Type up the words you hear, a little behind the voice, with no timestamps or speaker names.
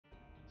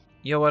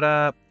Yo, what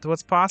up? To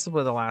what's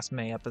possibly the last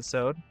May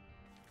episode.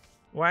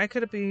 Why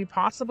could it be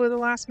possibly the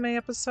last May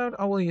episode?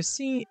 Oh, well, you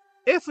see,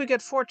 if we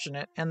get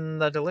fortunate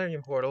and the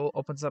Delirium portal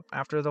opens up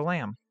after the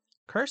Lamb.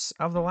 Curse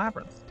of the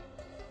Labyrinth.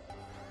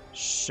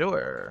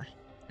 Sure.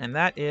 And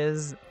that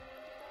is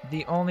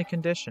the only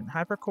condition.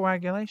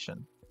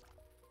 Hypercoagulation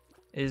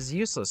is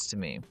useless to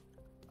me.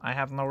 I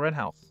have no red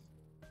health.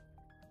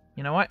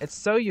 You know what? It's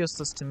so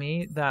useless to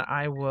me that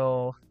I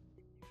will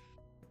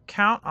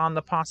count on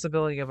the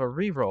possibility of a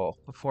reroll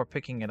before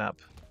picking it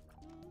up.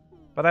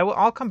 But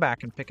I'll come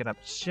back and pick it up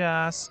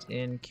just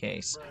in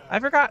case. I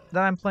forgot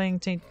that I'm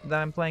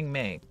playing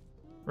May.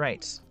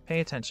 Right.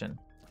 Pay attention.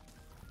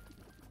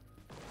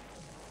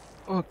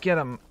 Oh, get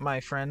 'em,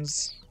 my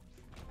friends.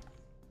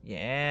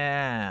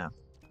 Yeah.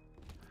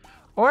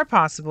 Or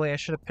possibly I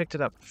should have picked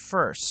it up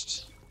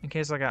first in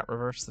case I got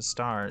reverse the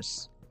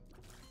stars.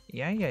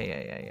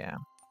 Yeah.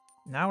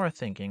 Now we're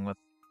thinking with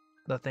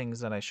the things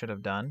that I should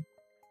have done.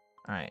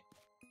 Alright.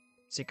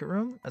 Secret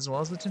room, as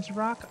well as the tinted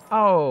rock?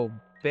 Oh,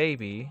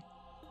 baby.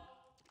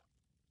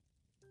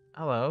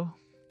 Hello.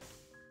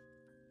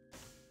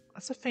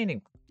 That's a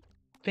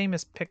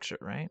famous picture,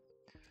 right?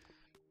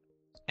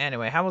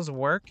 Anyway, how was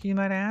work, you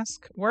might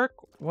ask? Work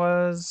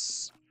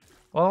was...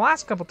 Well, the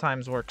last couple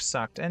times work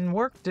sucked. And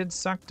work did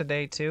suck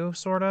today, too,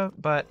 sorta.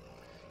 But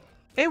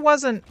it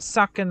wasn't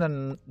suck in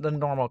the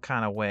normal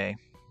kind of way.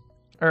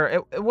 Or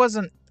it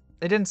wasn't...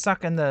 It didn't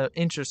suck in the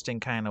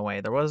interesting kind of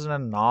way. There wasn't a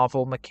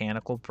novel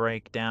mechanical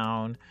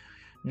breakdown.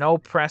 No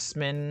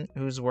pressman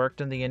who's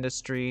worked in the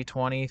industry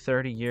 20,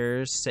 30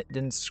 years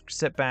didn't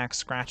sit back,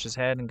 scratch his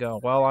head, and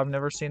go, well, I've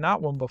never seen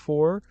that one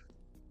before.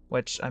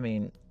 Which, I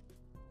mean,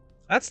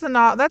 that's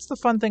the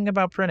fun thing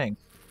about printing.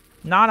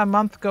 Not a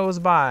month goes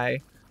by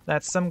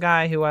that some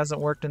guy who hasn't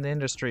worked in the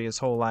industry his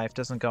whole life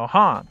doesn't go,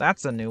 huh,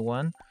 that's a new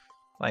one.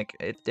 Like,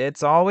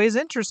 it's always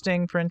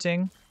interesting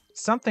printing.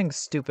 Something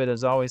stupid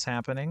is always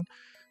happening.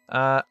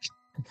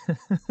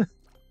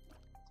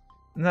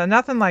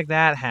 Nothing like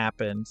that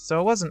happened, so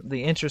it wasn't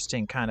the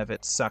interesting kind of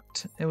it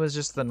sucked. It was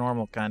just the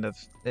normal kind of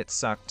it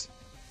sucked.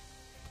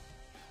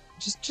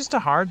 Just a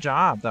hard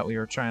job that we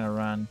were trying to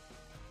run.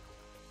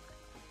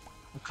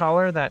 A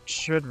color that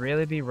should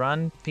really be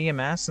run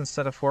PMS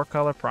instead of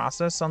 4-color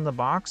process on the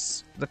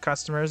box. The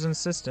customer is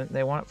insistent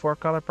they want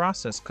 4-color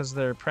process because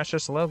their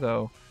precious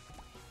logo,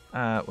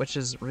 which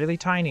is really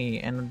tiny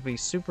and would be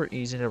super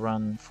easy to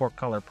run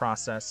 4-color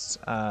process,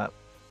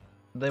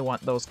 they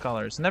want those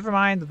colors. Never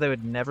mind that they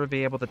would never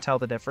be able to tell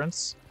the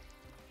difference.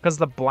 Because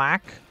the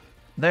black,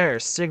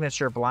 their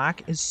signature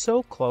black, is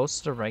so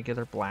close to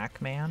regular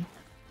black, man.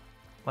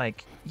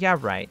 Like, yeah,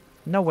 right.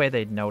 No way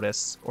they'd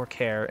notice or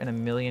care in a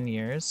million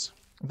years.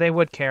 They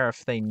would care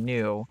if they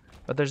knew,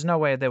 but there's no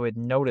way they would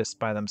notice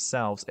by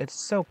themselves. It's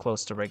so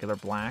close to regular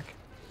black.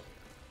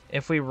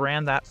 If we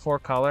ran that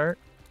 4-color,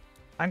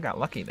 I got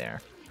lucky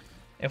there.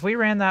 If we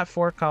ran that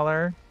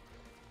 4-color,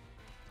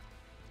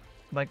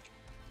 like,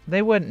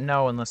 they wouldn't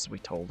know unless we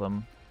told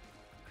them.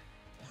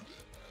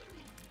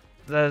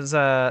 There's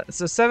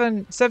it's a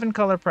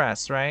 7-color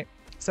press, right?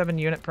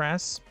 7-unit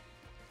press.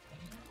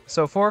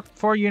 So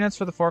four units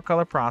for the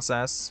 4-color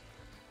process,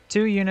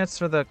 2 units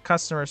for the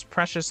customer's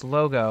precious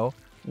logo,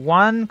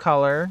 1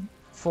 color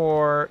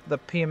for the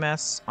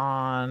PMS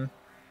on.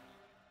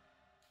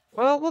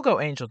 Well, we'll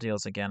go Angel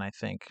Deals again, I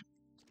think.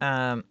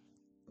 For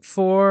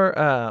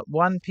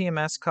 1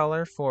 PMS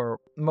color for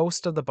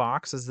most of the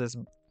box is this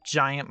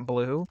giant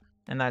blue.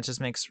 And that just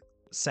makes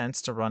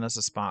sense to run as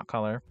a spot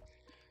color.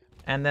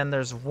 And then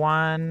there's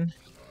and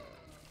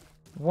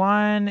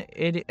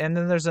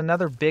then there's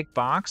another big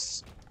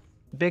box,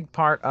 big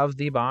part of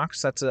the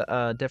box that's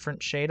a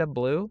different shade of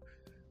blue.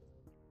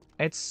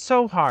 It's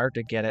so hard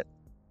to get it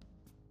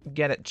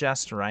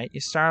just right.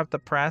 You start up the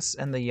press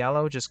and the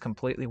yellow just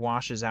completely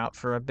washes out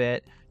for a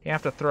bit. You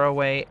have to throw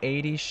away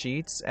 80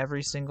 sheets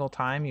every single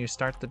time you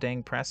start the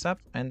dang press up,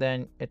 and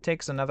then it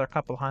takes another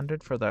couple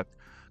hundred for the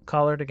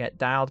color to get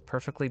dialed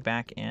perfectly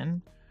back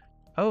in.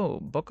 Oh,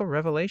 Book of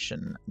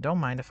Revelation. Don't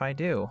mind if I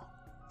do.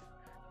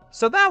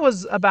 So that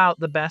was about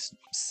the best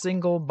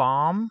single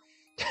bomb.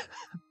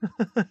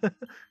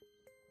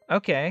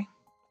 Okay.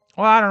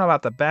 Well, I don't know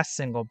about the best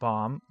single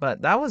bomb,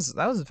 but that was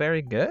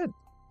very good.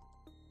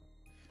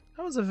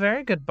 That was a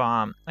very good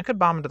bomb. I could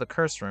bomb into the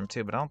curse room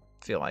too, but I don't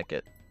feel like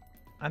it.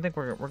 I think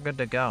we're good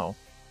to go.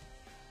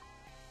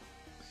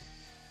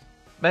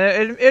 But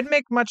it'd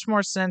make much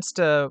more sense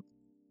to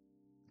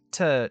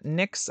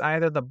nix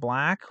either the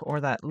black or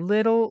that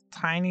little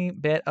tiny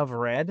bit of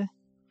red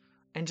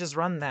and just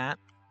run that,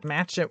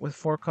 match it with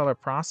 4-color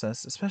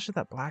process, especially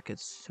that black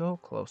is so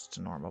close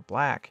to normal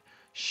black.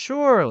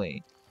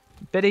 Surely,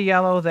 bit of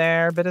yellow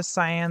there, bit of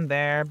cyan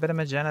there, bit of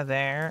magenta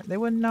there, they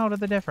wouldn't know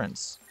the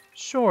difference.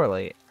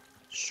 Surely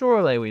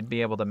we'd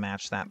be able to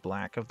match that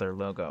black of their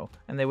logo,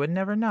 and they would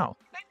never know.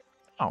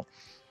 Oh.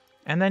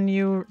 And then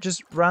you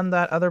just run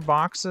that other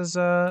box as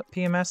a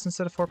PMS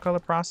instead of 4-color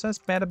process.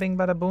 Bada bing,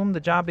 bada boom. The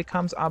job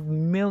becomes a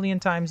million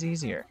times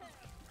easier.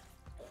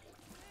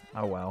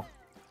 Oh well.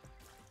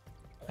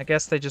 I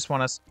guess they just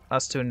want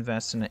us to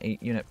invest in an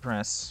 8-unit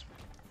press.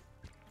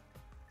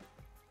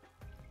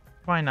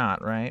 Why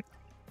not, right?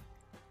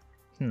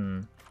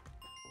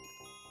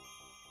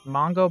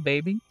 Mongo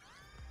Baby?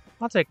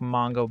 I'll take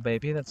Mongo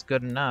Baby. That's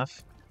good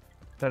enough.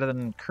 Better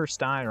than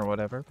Cursed Eye or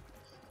whatever.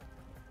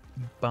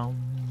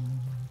 Boom.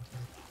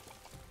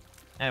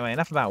 Anyway,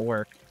 enough about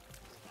work.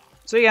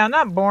 So yeah,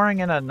 not boring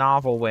in a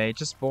novel way,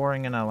 just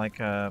boring in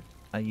a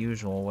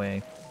usual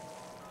way.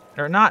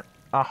 Or not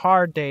a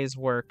hard day's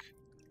work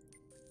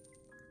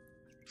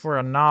for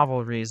a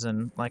novel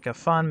reason, like a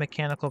fun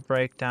mechanical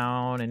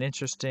breakdown, an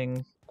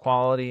interesting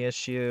quality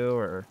issue,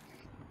 or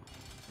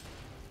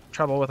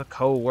trouble with a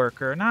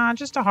coworker. Nah,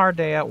 just a hard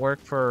day at work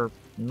for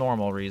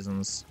normal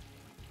reasons.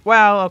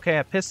 Well, okay,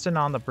 a piston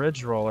on the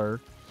bridge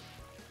roller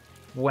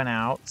went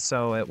out,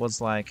 so it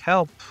was like,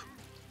 help.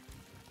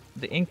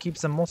 The ink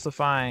keeps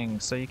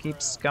emulsifying, so you keep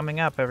scumming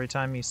up every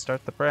time you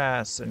start the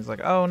press. And it's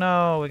like, oh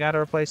no, we gotta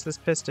replace this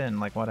piston.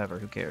 Like, whatever,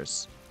 who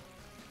cares?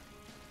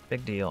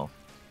 Big deal.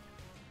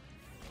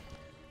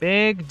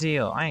 Big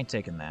deal. I ain't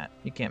taking that.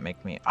 You can't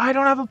make me. I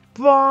don't have a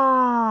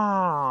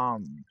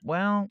bomb!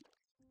 Well,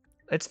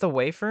 it's the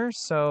wafer,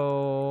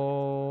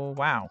 so...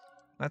 Wow.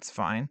 That's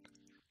fine.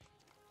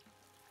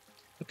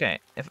 Okay,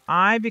 if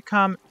I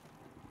become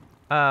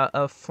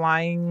a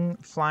flying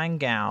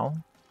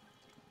gal...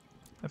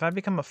 If I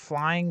become a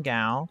flying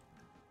gal,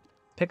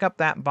 pick up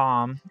that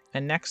bomb,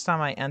 and next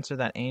time I enter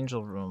that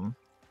angel room,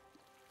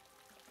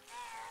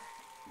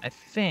 I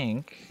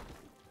think...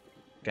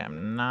 Okay,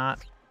 I'm not...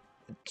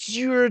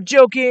 You're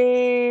joking!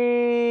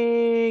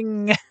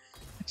 I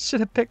should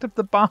have picked up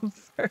the bomb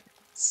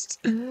first.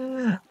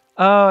 Oh,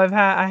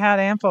 I had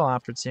ample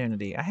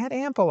opportunity. I had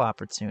ample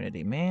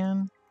opportunity,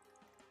 man.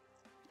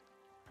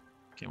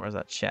 Okay, where's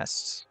that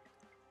chest?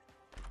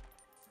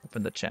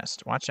 Open the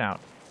chest. Watch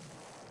out.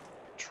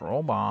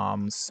 Troll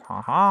bombs.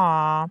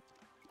 Haha.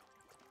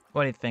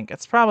 What do you think?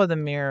 It's probably the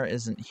mirror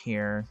isn't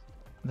here.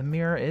 The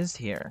mirror is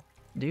here.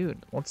 Dude,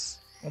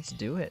 let's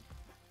do it.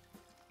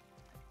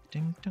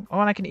 Ding, ding. Oh,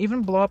 and I can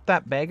even blow up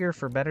that beggar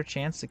for better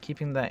chance of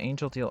keeping the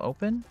angel deal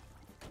open.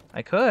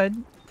 I could.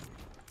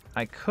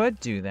 I could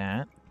do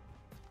that.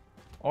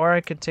 Or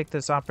I could take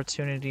this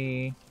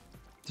opportunity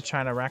to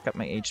try to rack up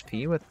my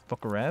HP with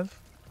Book of Rev.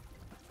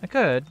 I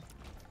could.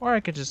 Or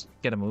I could just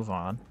get a move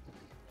on.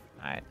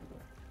 Alright.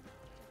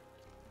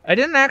 I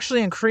didn't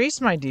actually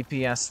increase my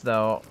DPS,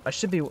 though. I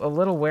should be a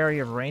little wary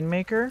of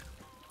Rainmaker.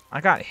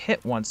 I got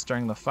hit once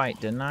during the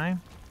fight, didn't I?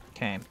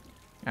 Okay.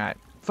 Alright.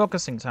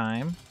 Focusing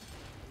time.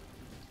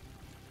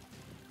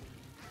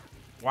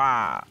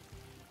 Wow.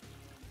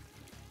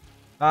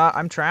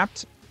 I'm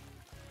trapped.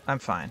 I'm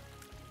fine.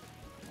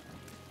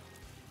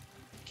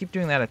 Keep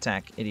doing that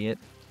attack, idiot.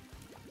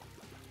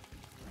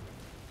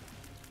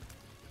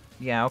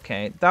 Yeah,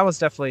 okay. That was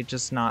definitely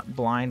just not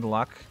blind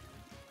luck.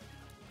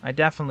 I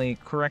definitely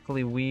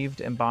correctly weaved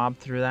and bobbed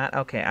through that.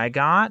 Okay, I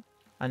got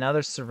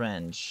another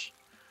syringe,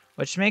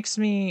 which makes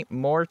me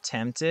more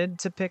tempted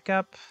to pick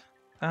up,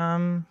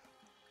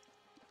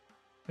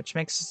 which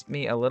makes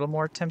me a little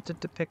more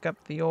tempted to pick up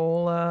the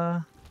old,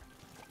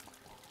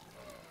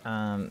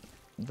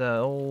 the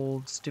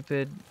old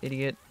stupid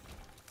idiot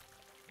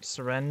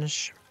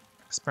syringe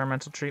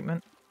experimental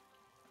treatment.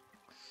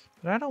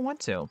 But I don't want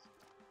to.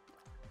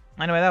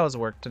 Anyway, that was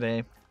work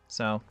today,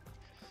 so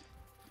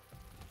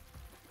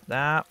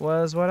that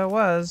was what it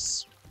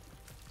was.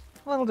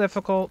 A little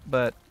difficult,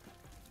 but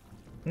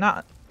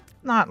not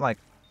like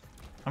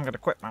I'm gonna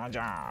quit my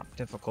job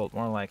difficult.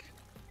 More like,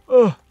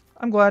 oh,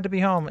 I'm glad to be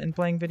home and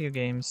playing video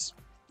games.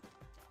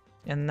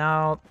 And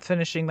now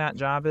finishing that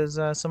job is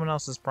someone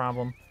else's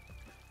problem.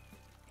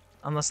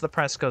 Unless the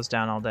press goes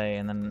down all day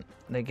and then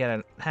they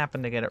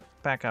happen to get it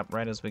back up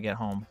right as we get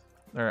home.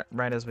 Or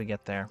right as we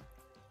get there.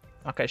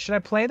 Okay, should I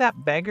play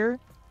that beggar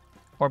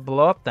or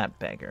blow up that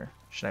beggar?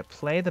 Should I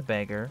play the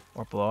beggar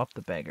or blow up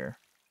the beggar?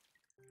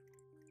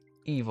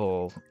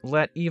 Evil.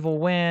 Let evil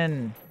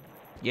win.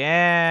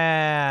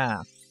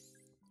 Yeah.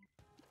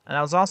 And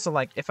I was also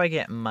like, if I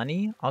get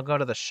money, I'll go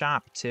to the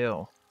shop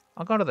too.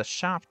 I'll go to the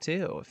shop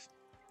too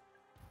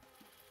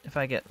if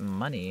I get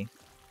money.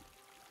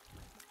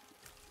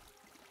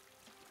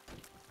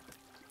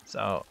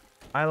 So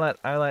I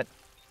let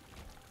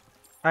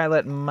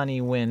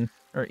money win,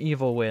 or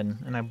evil win,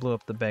 and I blew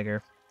up the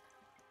beggar.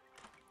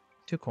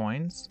 2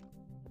 coins.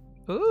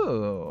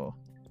 Ooh.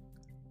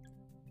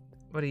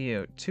 What are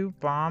you? 2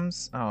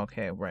 bombs? Oh,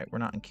 okay, right. We're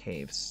not in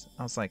caves.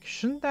 I was like,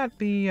 shouldn't that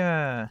be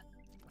a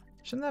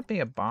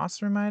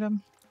boss room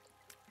item?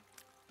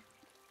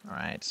 All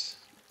right.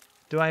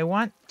 Do I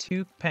want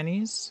 2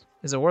 pennies?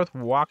 Is it worth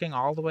walking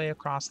all the way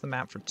across the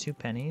map for 2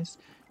 pennies?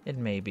 It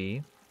may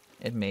be.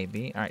 It may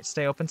be. All right,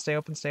 stay open, stay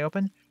open, stay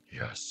open.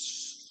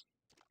 Yes.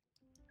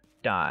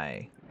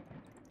 Die.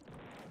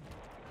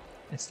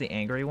 It's the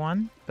angry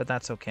one, but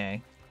that's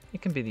okay.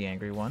 It can be the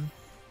angry one.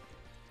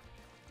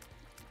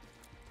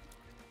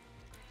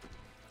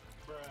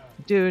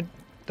 Dude,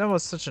 that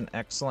was such an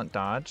excellent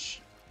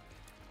dodge.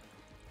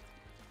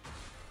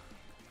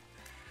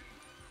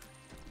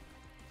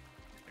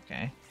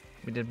 Okay,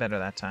 we did better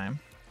that time.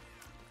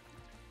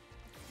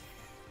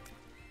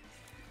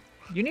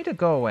 You need to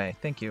go away.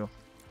 Thank you.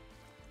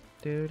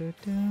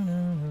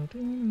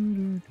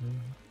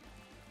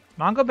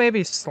 Mongo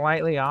Baby's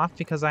slightly off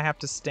because I have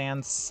to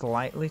stand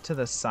slightly to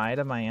the side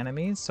of my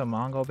enemies, so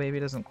Mongo Baby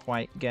doesn't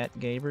quite get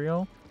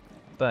Gabriel.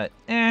 But,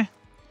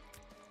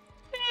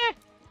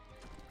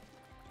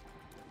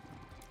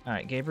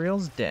 Alright,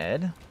 Gabriel's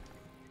dead.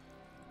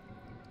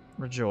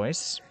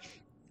 Rejoice.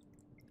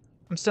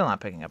 I'm still not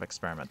picking up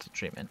experimental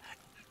treatment.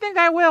 I think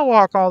I will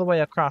walk all the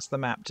way across the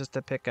map just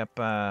to pick up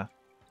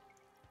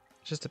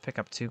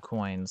 2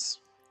 coins.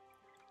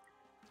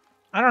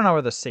 I don't know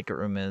where the secret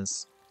room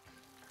is.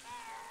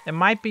 It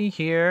might be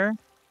here,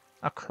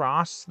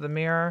 across the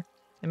mirror.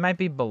 It might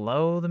be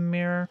below the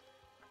mirror.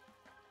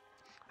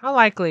 How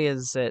likely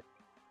is it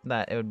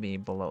that it would be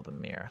below the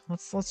mirror?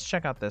 Let's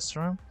check out this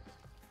room.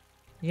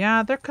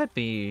 Yeah, there could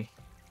be.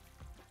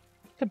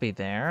 Could be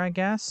there, I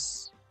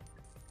guess.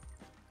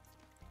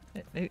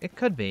 It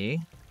could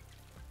be.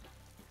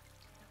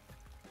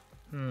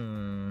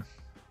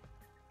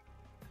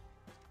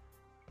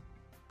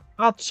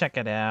 I'll check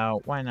it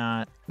out. Why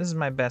not? This is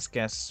my best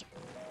guess.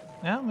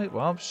 Yeah,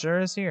 well, sure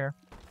is here.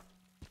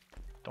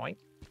 Doink.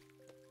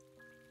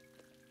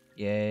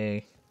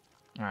 Yay.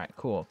 Alright,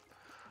 cool.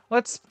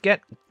 Let's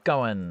get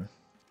going.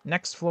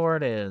 Next floor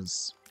it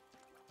is.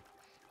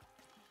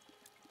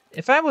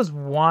 If I was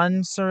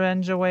 1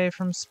 syringe away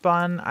from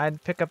Spun,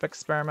 I'd pick up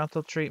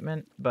experimental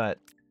treatment, but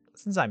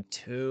since I'm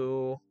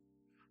 2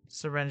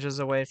 syringes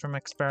away from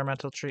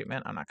experimental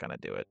treatment, I'm not gonna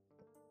do it.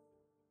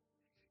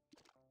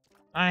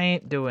 I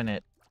ain't doing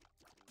it.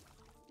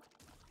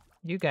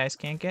 You guys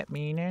can't get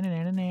me. Na,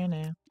 na, na,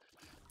 na,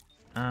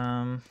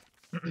 na.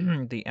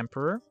 The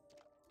Emperor.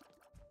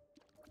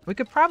 We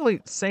could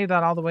probably save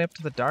that all the way up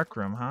to the dark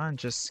room, huh? And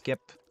just skip.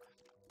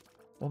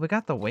 Well, we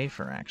got the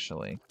wafer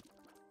actually.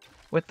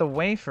 With the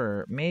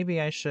wafer, maybe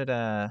I should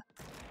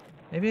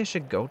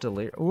go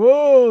delirium.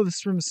 Whoa,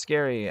 this room's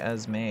scary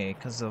as May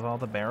because of all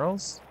the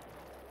barrels.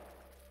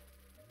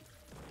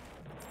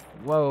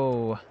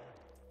 Whoa.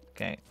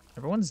 Okay,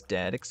 everyone's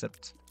dead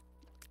except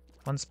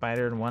 1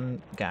 spider and 1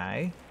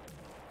 guy.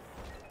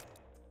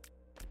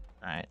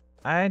 Alright,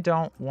 I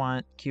don't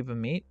want Cuba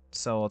meat,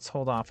 so let's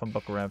hold off on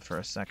Book of Rev for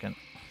a second.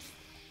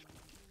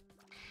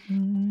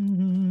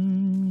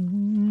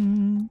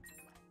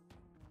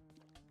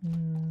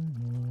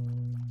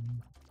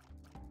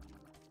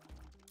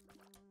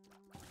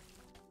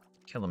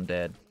 Kill him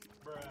dead.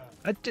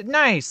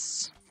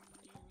 Nice!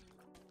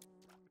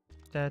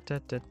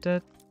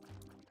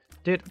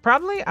 Dude,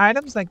 probably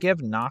items that give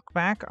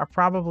knockback are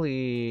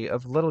probably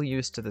of little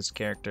use to this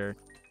character.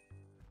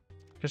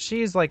 Because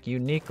she's, like,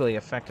 uniquely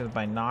affected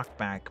by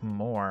knockback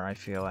more, I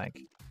feel like.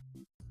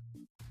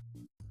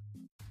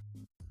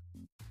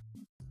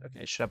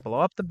 Okay, should I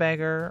blow up the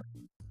beggar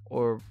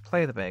or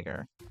play the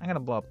beggar? I'm gonna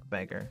blow up the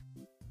beggar.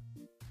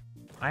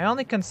 I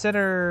only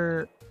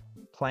consider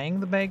playing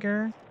the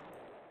beggar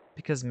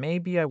because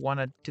maybe I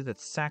want to do the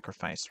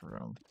sacrifice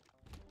room.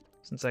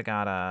 Since I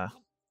got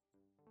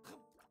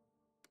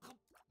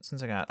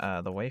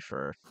the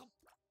wafer.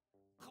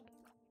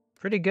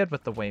 Pretty good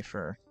with the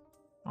wafer,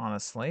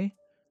 honestly.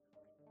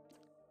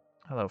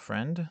 Hello,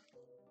 friend.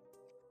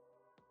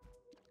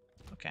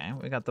 Okay,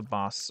 we got the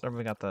boss, or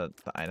we got the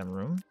item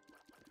room.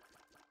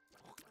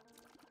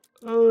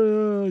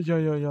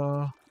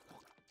 Yeah.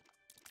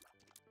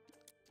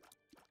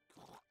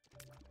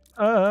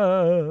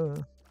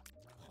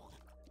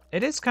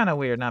 It is kind of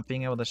weird not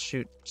being able to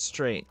shoot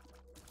straight.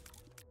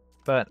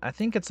 But I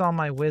think it's all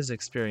my whiz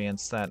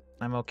experience that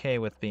I'm okay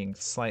with being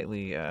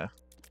slightly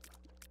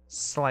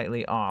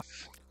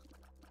off.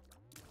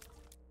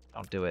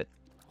 Don't do it.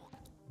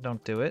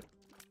 Don't do it.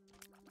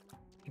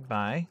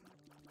 Goodbye.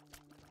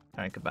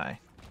 Alright, goodbye.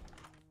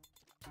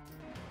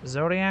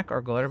 Zodiac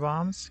or glitter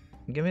bombs?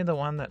 Give me the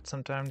one that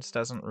sometimes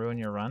doesn't ruin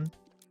your run.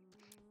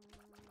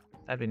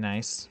 That'd be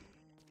nice.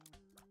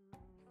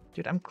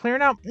 Dude, I'm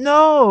clearing out.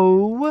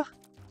 No!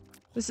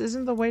 This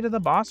isn't the way to the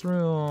boss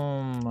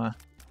room.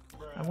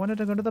 I wanted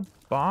to go to the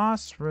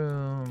boss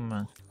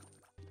room.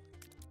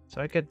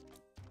 So I could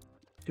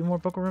do more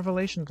Book of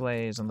Revelation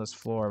plays on this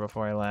floor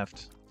before I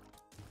left.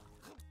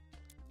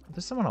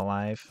 There's someone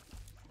alive.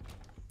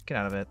 Get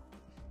out of it.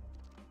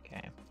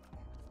 Okay.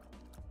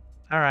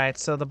 Alright,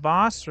 so the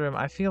boss room,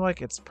 I feel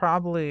like it's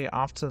probably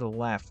off to the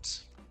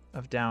left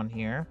of down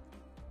here.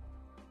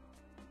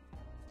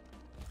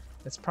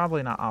 It's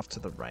probably not off to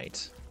the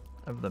right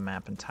of the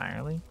map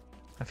entirely.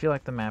 I feel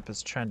like the map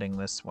is trending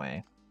this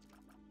way.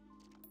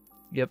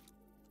 Yep.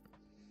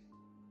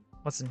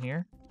 What's in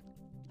here?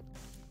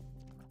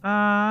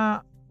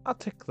 I'll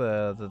take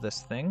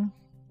this thing.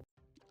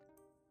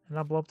 And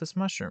I'll blow up this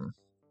mushroom.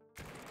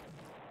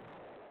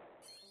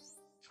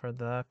 For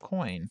the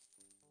coin.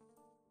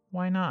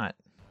 Why not?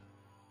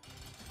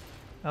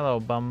 Hello,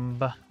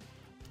 bumb.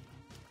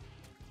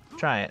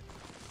 Try it.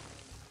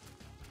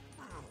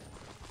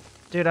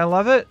 Dude, I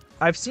love it.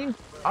 I've seen...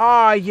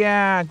 Oh,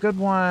 yeah, good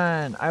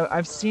one.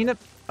 I've seen it...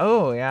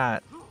 Oh, yeah.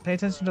 Pay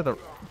attention to the...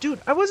 Dude,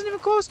 I wasn't even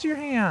close to your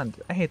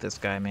hand. I hate this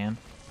guy, man.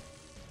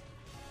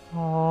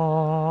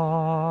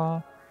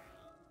 Oh.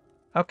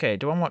 Okay,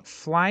 do I want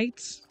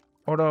flight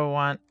Or do I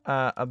want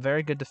a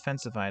very good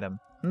defensive item?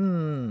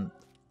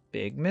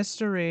 Big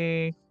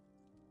mystery.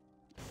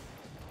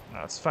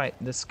 Let's fight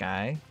this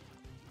guy.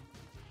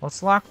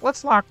 Let's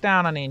lock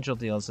down on angel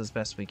deals as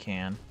best we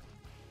can.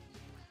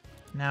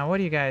 Now, what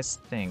do you guys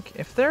think?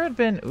 If there had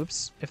been,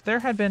 if there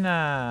had been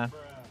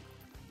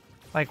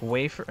like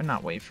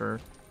not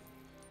wafer,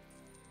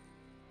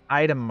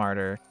 item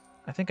martyr,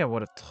 I think I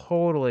would have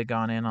totally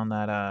gone in on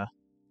that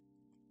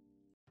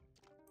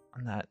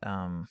what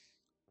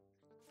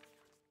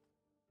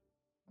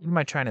am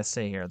I trying to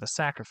say here? The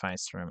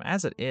sacrifice room.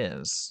 As it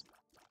is,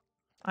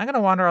 I'm gonna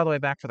wander all the way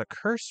back for the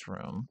curse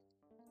room.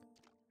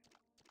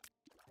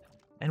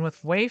 And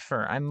with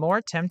wafer, I'm more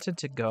tempted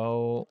to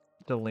go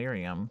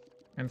delirium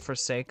and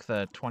forsake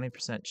the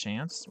 20%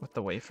 chance with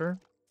the wafer.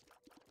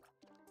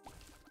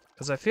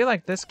 Because I feel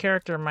like this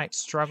character might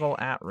struggle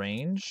at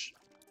range.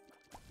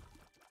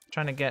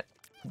 Trying to get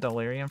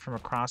delirium from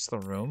across the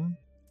room.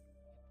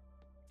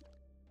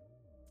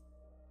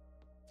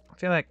 I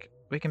feel like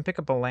we can pick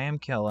up a lamb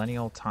kill any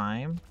old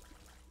time.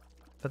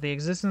 But the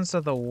existence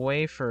of the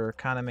wafer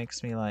kind of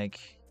makes me like,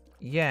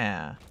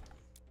 yeah.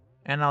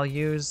 And I'll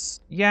use...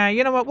 Yeah,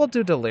 you know what? We'll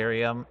do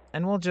delirium.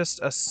 And we'll just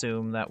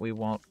assume that we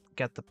won't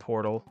get the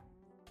portal.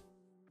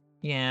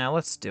 Yeah,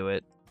 let's do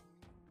it.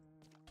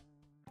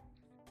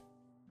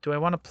 Do I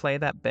want to play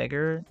that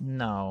beggar?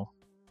 No.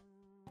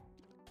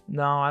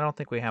 No, I don't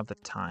think we have the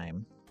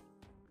time.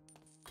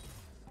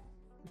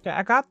 Okay,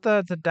 I got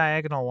the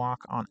diagonal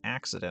walk on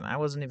accident. I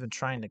wasn't even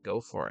trying to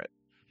go for it.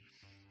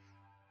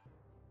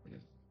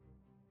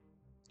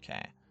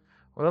 Okay.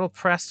 We're a little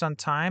pressed on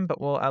time, but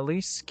we'll at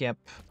least skip...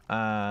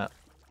 we'll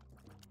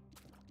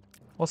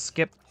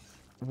skip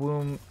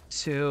Womb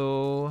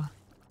 2...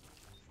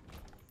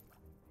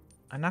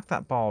 I knocked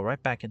that ball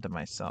right back into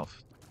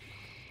myself.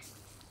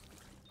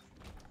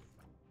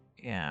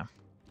 Yeah.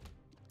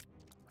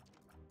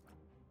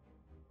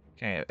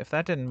 Okay, if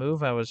that didn't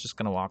move, I was just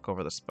gonna walk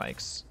over the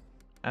spikes.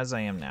 As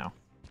I am now.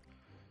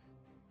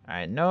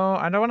 Alright, no,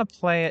 I don't want to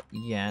play it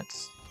yet.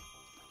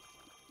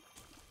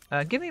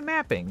 Give me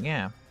mapping,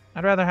 yeah.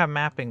 I'd rather have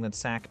mapping than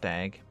sack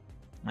dag,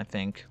 I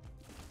think.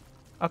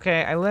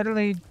 Okay, I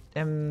literally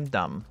am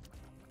dumb.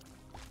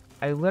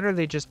 I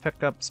literally just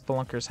picked up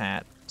Spelunker's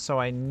hat, so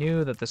I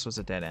knew that this was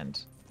a dead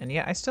end. And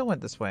yeah, I still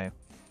went this way.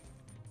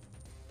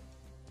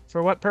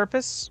 For what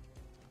purpose?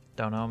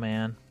 Don't know,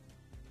 man.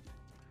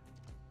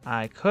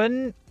 I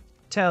couldn't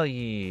tell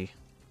ye.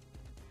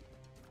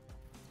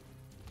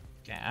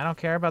 Okay, I don't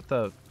care about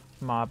the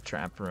mob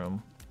trap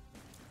room.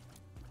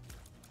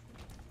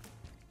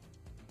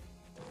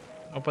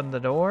 Open the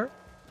door.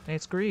 Hey,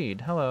 it's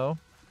Greed. Hello.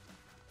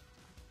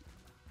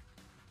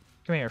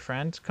 Come here,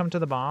 friend. Come to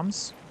the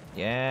bombs.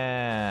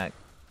 Yeah.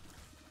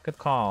 Good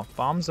call.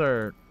 Bombs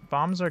are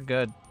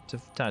good to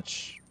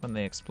touch when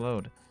they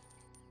explode.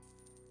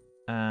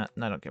 No,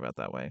 I don't care about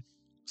that way.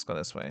 Let's go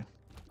this way.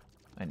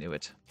 I knew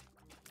it.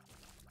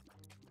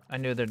 I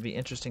knew there'd be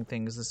interesting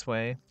things this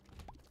way.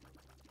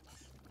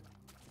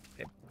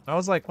 Okay. I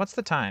was like, what's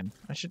the time?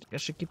 I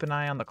should keep an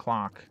eye on the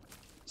clock.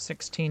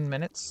 16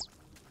 minutes.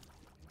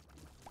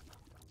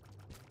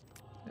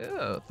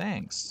 Oh,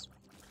 thanks.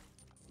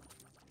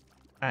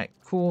 Alright,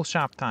 cool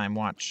shop time.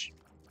 Watch.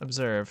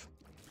 Observe.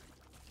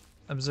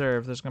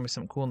 Observe. There's gonna be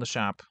something cool in the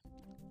shop.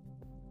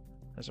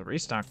 There's a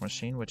restock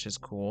machine, which is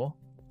cool.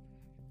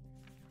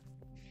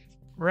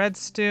 Red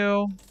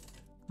stew?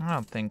 I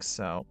don't think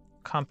so.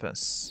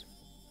 Compass.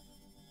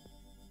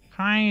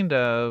 Kind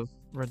of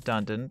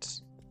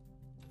redundant.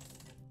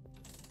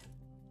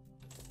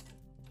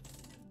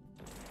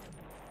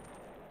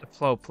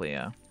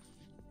 Diplopia.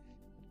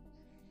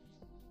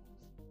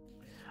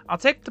 I'll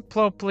take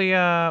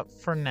Diplopia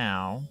for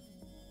now.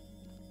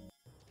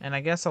 And I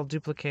guess I'll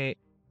duplicate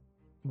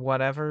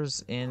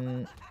whatever's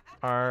in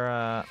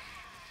our...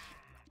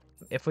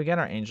 if we get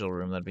our angel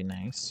room, that'd be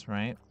nice,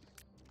 right?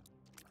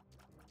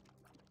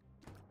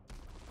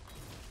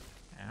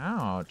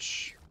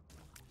 Ouch.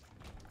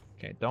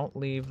 Okay, don't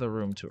leave the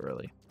room too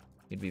early.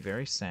 You'd be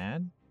very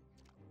sad.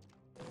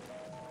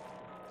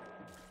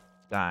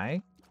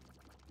 Die.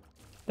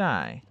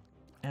 Die.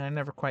 And I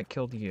never quite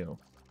killed you.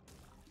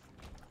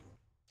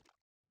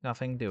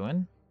 Nothing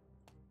doing.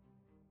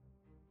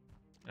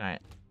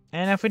 Alright.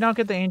 And if we don't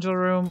get the angel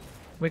room,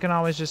 we can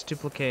always just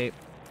duplicate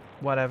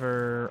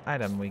whatever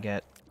item we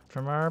get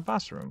from our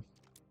boss room.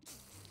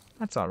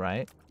 That's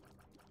alright.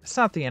 It's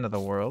not the end of the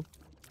world.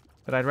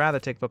 But I'd rather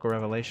take Book of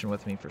Revelation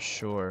with me for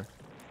sure.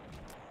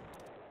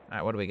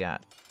 Alright, what do we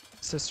got?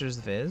 Sister's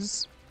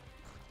Viz.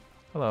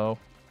 Hello.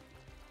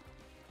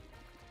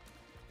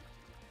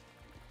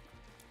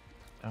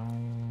 Oh,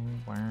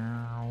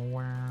 wow,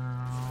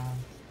 wow.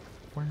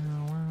 Wow,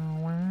 wow,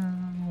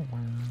 wow, wow.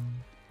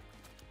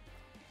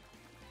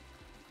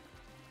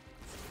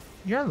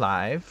 You're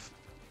alive.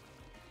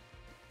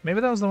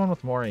 Maybe that was the one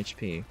with more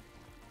HP.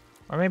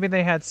 Or maybe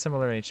they had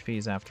similar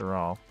HPs after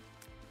all.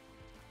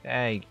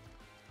 Hey.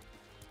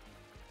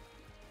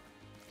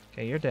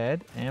 Okay, you're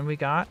dead. And we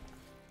got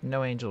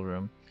no angel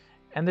room.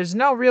 And there's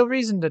no real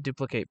reason to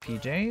duplicate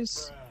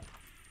PJs.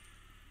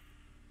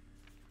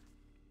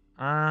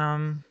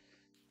 I'll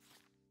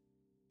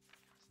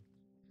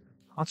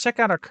check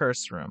out our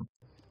curse room.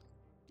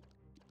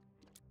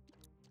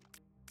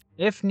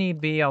 If need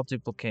be, I'll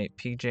duplicate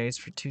PJs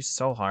for 2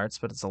 soul hearts,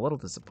 but it's a little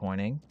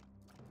disappointing.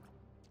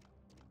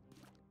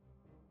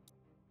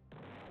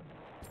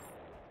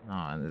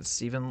 Oh, and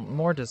it's even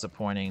more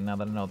disappointing now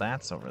that I know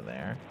that's over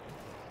there.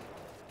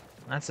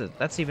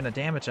 That's even a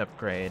damage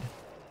upgrade.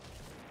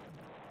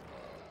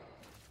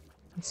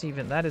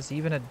 That is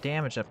even a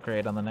damage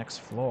upgrade on the next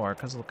floor,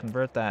 because it'll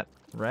convert that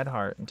red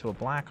heart into a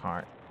black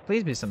heart.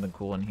 Please be something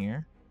cool in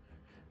here.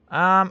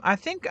 I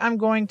think I'm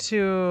going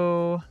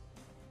to...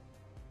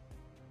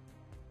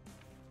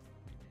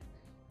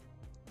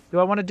 Do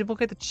I want to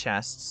duplicate the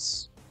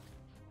chests?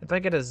 If I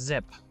get a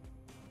zip,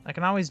 I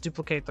can always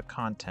duplicate the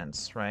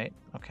contents, right?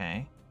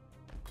 Okay.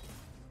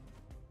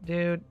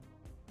 Dude.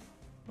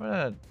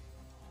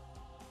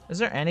 Is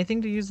there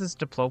anything to use this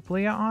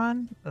diplopia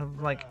on?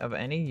 Of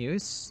any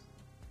use?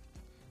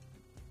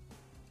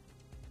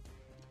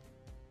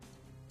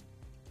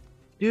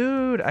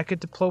 Dude, I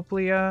could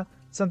diplopia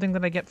something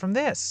that I get from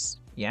this.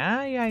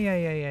 Yeah.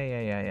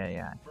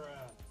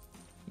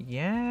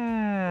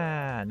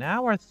 Yeah,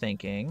 now we're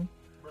thinking.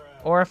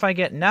 Or if I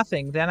get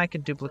nothing, then I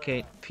could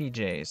duplicate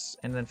PJs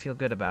and then feel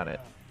good about it.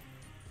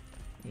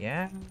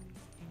 Yeah.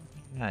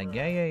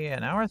 Yeah.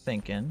 Now we're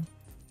thinking.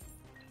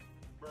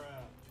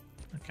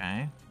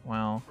 Okay,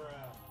 well.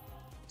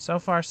 So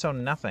far, so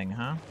nothing,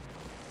 huh?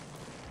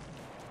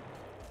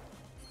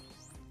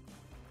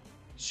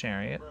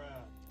 Chariot.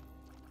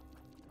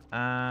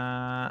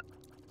 I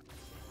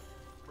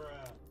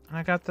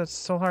got the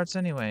soul hearts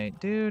anyway.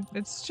 Dude,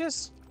 it's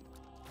just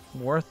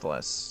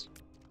worthless.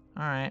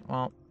 Alright,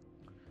 well.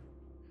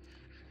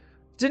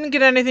 Didn't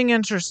get anything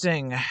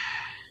interesting.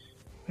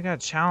 We got a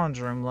challenge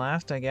room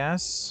left, I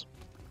guess.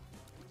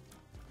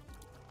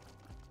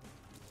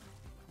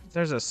 If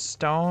there's a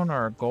stone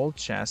or a gold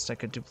chest, I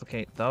could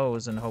duplicate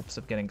those in hopes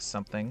of getting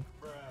something.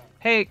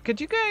 Hey, could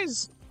you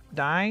guys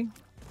die?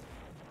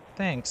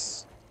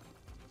 Thanks.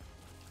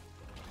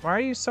 Why are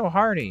you so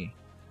hardy?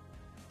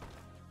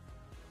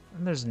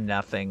 And there's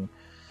nothing.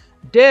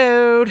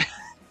 Dude!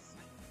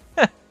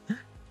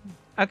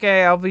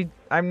 Okay,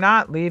 I'm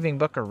not leaving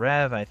Book of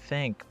Rev, I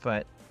think,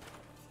 but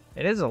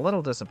it is a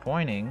little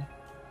disappointing.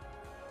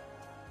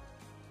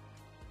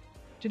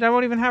 Dude, I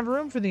won't even have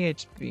room for the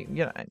HP.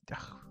 Yeah,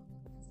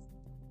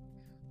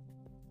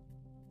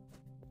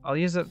 I'll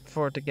use it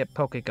to get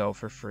Pokego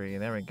for free.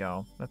 There we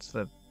go. That's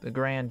the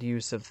grand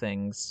use of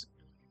things.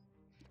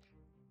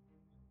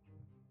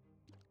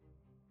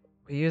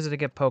 We use it to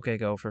get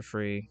Pokego for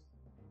free.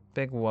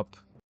 Big whoop.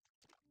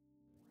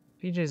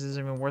 PJs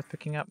isn't even worth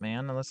picking up,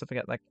 man. Unless if I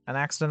get like an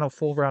accidental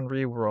full round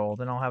reroll,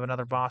 then I'll have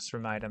another boss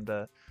room item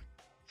to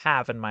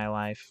have in my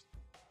life.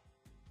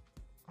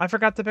 I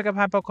forgot to pick up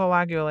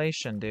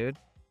hypocoagulation, dude.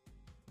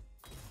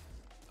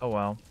 Oh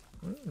well.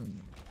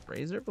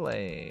 Razor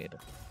blade.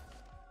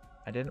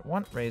 I didn't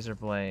want razor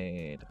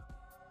blade.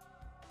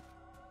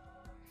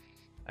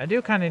 I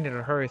do kind of need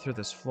to hurry through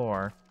this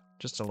floor.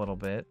 Just a little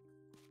bit.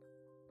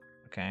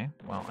 Okay,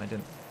 well, I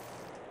didn't...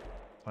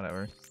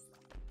 Whatever.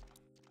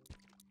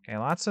 Okay,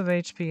 lots of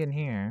HP in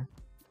here.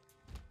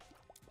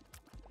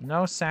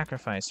 No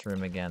sacrifice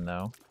room again,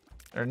 though.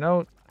 Or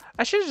no...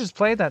 I should have just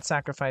played that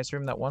sacrifice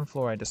room that one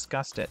floor I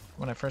discussed it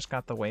when I first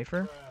got the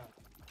wafer.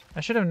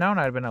 I should have known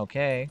I'd have been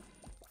okay.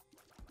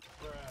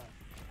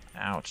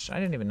 Ouch. I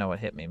didn't even know what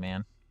hit me,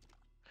 man.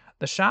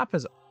 The shop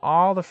is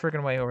all the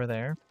friggin' way over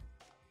there.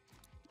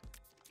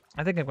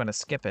 I think I'm going to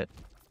skip it.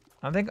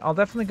 I think I'll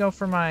definitely go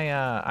for my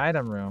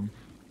item room.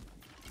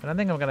 But I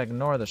think I'm going to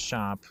ignore the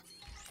shop.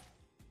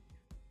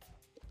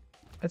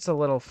 It's a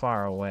little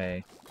far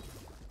away.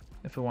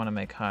 If we want to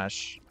make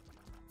Hush.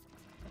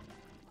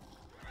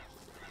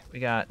 We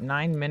got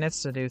 9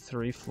 minutes to do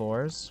 3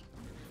 floors.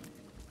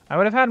 I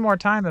would have had more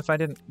time if I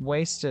didn't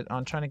waste it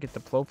on trying to get the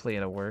Ploplia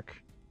to work.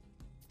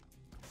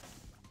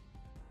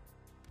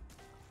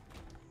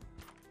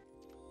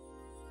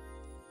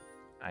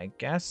 I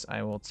guess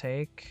I will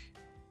take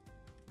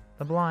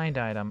the blind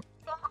item.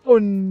 Oh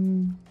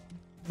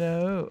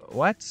no.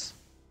 What?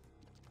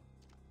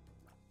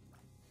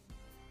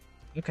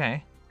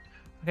 Okay.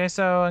 Okay,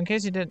 so in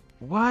case you did...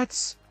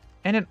 What?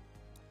 And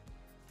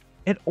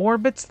it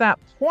orbits that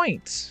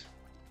point.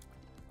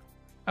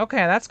 Okay,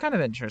 that's kind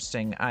of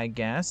interesting, I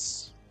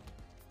guess.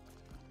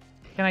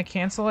 Can I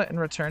cancel it and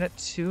return it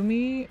to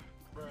me?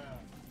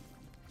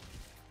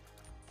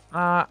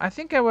 I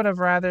think I would have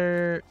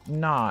rather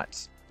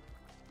not.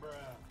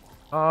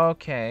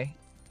 Okay.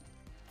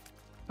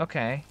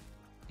 Okay.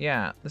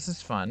 Yeah, this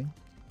is fun.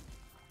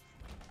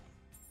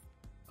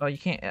 Oh, you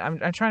can't...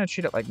 I'm trying to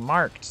treat it like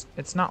marked.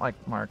 It's not like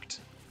marked.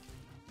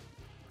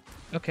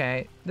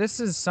 Okay, this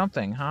is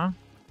something, huh?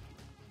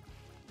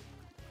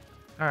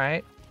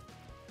 Alright.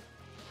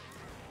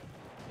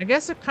 I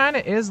guess it kind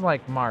of is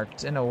like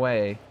marked in a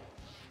way.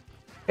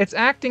 It's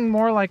acting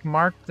more like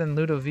marked than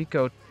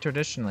Ludovico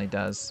traditionally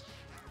does.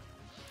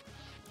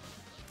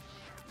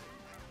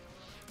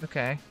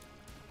 Okay.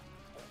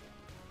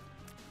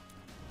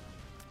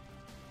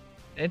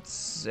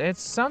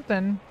 It's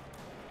something.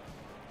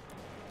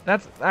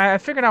 I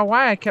figured out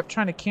why I kept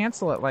trying to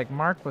cancel it like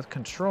marked with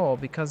control,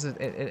 because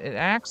it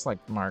acts like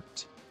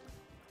marked.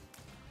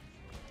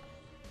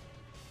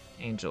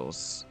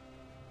 Angels.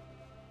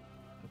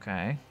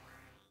 Okay.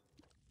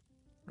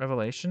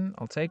 Revelation,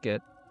 I'll take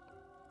it.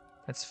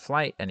 It's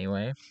flight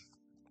anyway.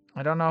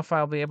 I don't know if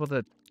I'll be able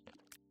to...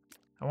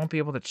 I won't be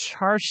able to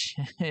charge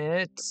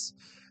it.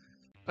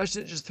 I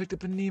should have just picked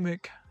up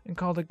anemic and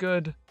called it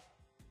good.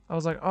 I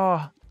was like,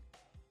 oh,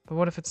 but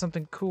what if it's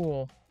something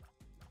cool?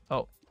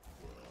 Oh.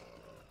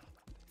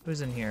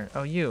 Who's in here?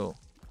 Oh, you.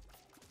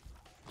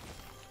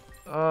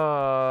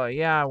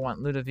 Yeah, I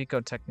want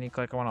Ludovico technique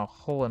like I want a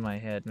hole in my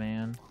head,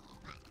 man.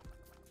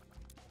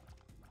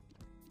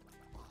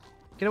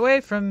 Get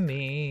away from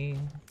me.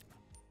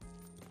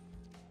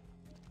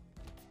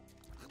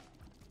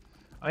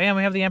 Oh yeah, and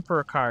we have the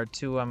Emperor card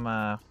to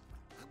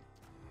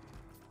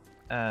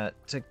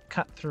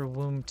cut through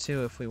womb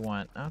 2 if we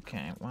want.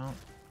 Okay, well.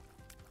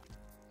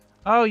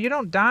 Oh, you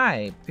don't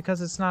die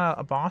because it's not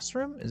a boss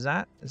room? Is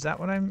that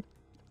what I'm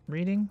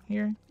reading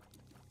here?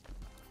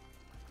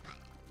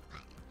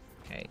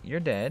 Okay, you're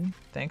dead.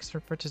 Thanks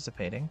for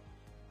participating.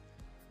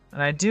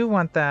 And I do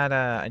want that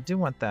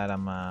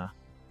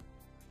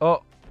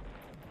oh,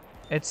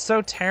 it's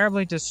so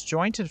terribly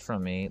disjointed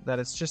from me that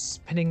it's just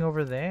spinning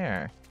over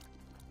there.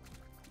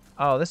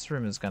 Oh, this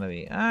room is gonna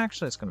be...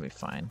 Actually, it's gonna be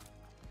fine.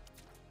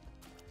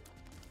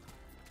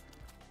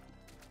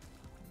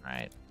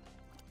 Right.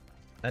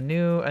 A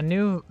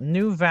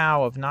new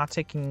vow of not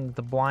taking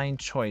the blind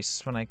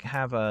choice when I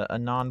have a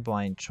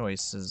non-blind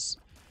choice is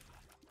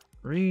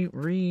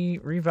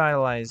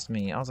revitalized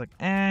me. I was like,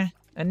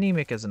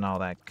 anemic isn't all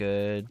that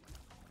good.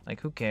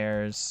 Like, who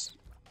cares?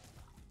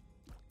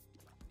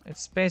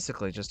 It's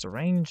basically just a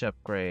range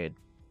upgrade.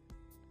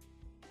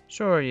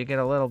 Sure, you get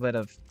a little bit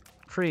of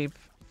creep.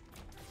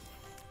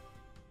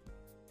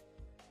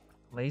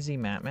 Lazy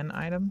Matman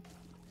item?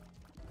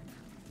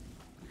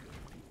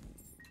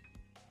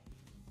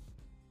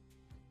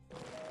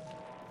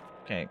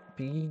 Okay,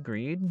 be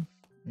greed?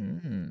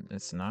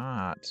 It's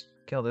not.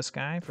 Kill this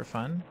guy for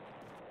fun.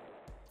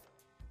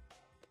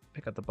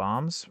 Pick up the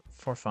bombs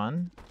for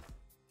fun.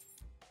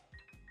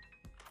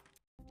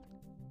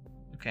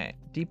 Okay,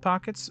 deep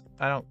pockets,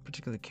 I don't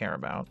particularly care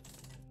about.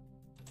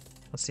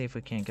 Let's see if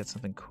we can't get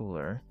something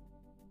cooler.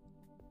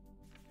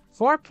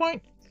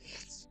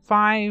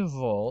 4.5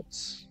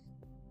 volts.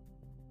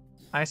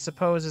 I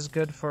suppose is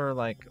good for,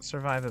 like,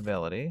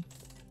 survivability.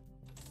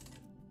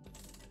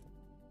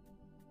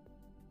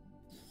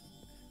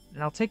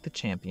 And I'll take the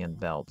champion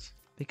belt,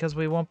 because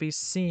we won't be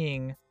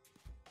seeing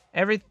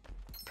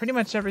pretty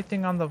much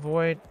everything on the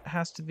void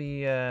has to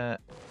be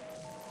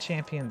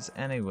champions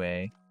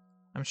anyway.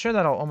 I'm sure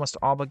that'll almost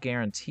all but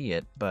guarantee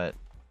it, but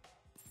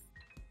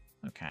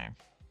okay.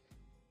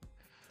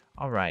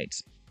 Alright.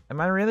 Am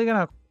I really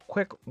gonna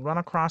quick run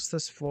across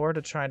this floor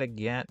to try to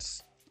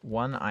get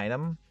one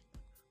item?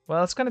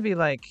 Well, it's gonna be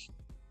like...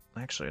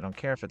 Actually, I don't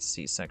care if it's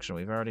C-section.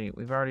 We've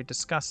already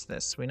discussed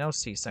this. We know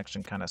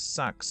C-section kind of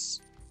sucks.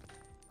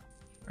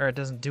 Or it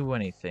doesn't do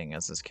anything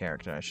as this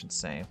character, I should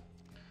say.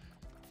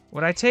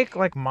 Would I take,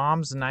 like,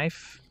 Mom's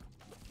knife?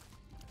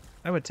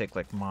 I would take,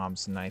 like,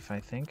 Mom's knife, I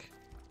think.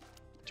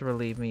 To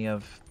relieve me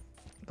of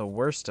the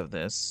worst of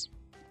this.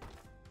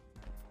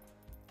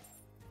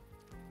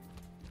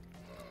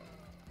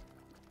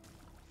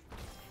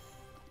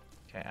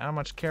 Okay, I don't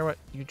much care what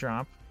you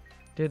drop.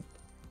 Can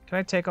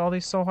I take all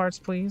these soul hearts,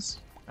 please?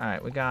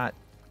 Alright, we got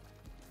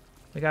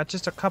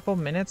just a couple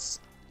minutes.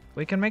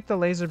 We can make the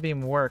laser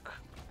beam work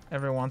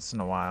every once in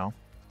a while.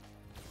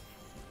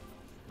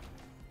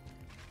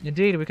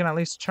 Indeed, we can at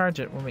least charge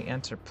it when we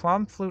enter.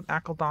 Plum, flute,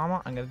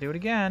 Akeldama. I'm gonna do it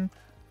again.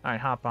 Alright,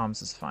 hot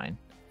bombs is fine.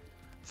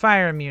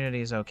 Fire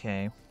immunity is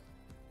okay.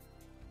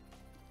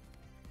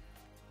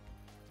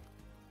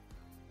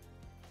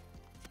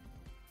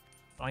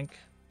 Boink.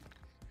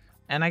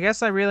 And I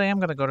guess I really am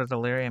gonna go to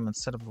Delirium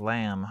instead of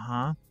Lamb,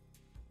 huh?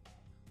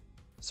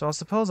 So I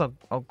suppose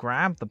I'll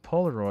grab the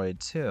Polaroid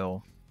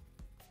too.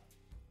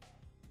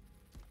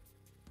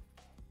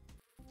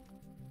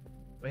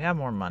 We have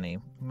more money.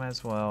 We might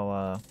as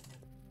well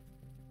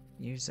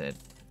use it.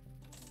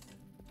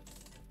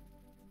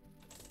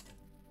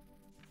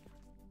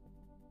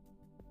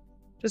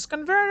 Just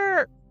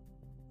converter!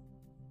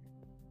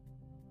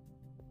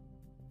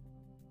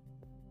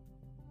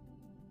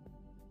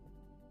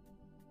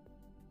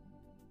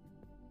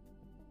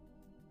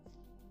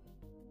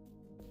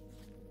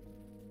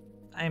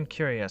 I am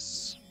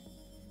curious.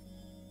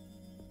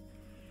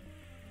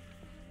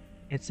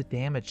 It's a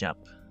damage up.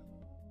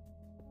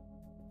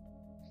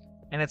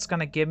 And it's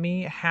gonna give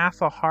me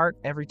half a heart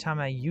every time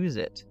I use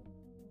it.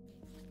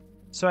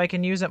 So I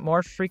can use it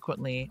more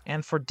frequently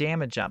and for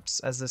damage ups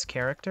as this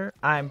character.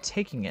 I'm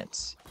taking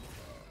it.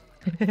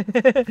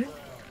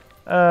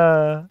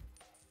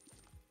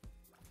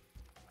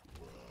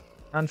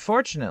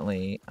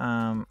 Unfortunately,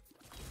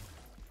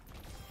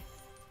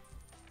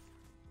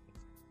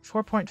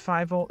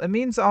 4.5 volt. It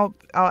means I'll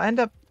end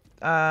up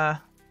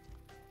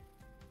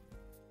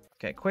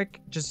Okay, quick,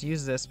 just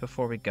use this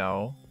before we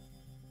go.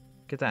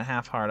 Get that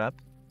half heart up.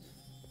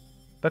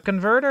 But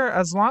converter,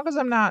 as long as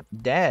I'm not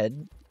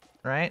dead,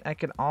 right? I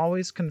can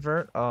always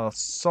convert a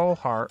soul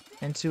heart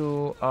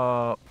into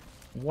a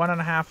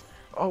 1.5.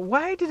 Oh,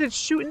 why did it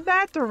shoot in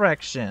that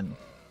direction?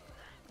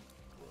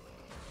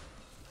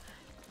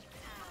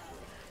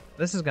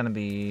 This is gonna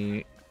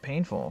be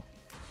painful.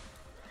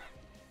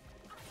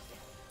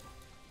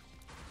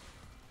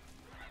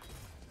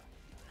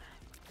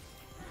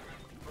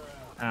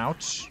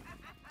 Ouch.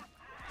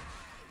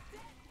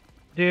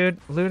 Dude,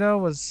 Ludo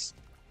was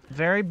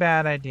very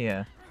bad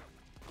idea.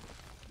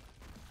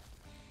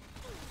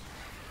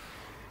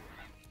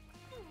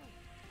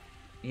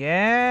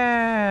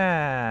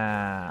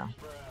 Yeah.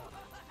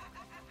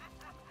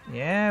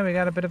 Yeah, we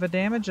got a bit of a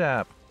damage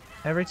up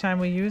every time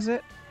we use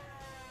it.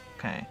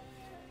 Okay.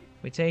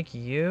 We take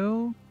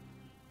you,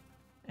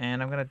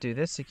 and I'm gonna do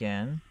this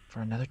again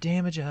for another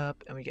damage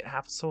up, and we get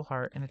half a soul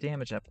heart and a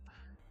damage up.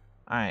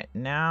 Alright,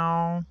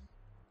 now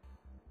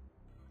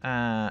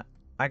I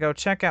go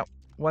check out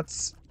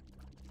what's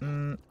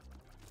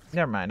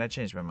never mind, I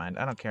changed my mind.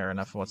 I don't care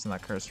enough what's in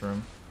that curse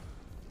room.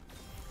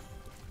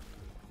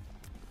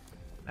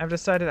 I've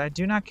decided I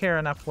do not care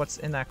enough what's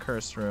in that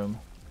curse room.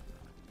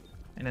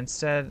 And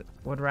instead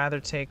would rather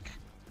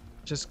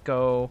just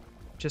go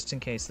just in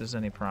case there's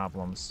any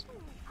problems.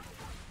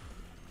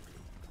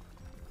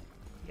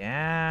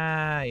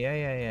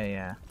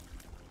 Yeah.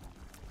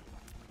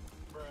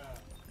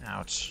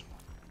 Ouch.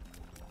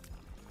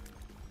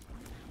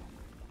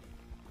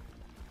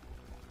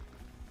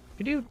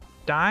 Could you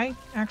die,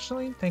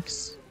 actually?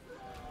 Thanks.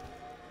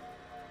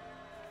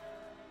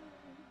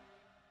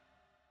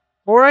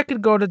 Or I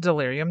could go to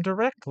Delirium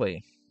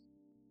directly.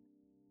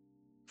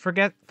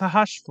 Forget the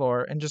Hush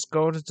floor and just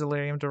go to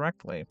Delirium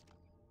directly.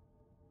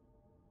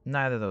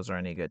 Neither of those are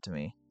any good to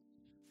me.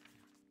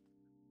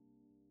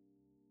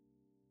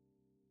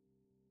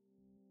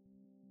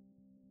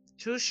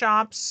 Two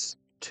shops,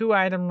 2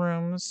 item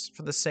rooms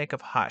for the sake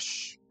of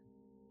Hush.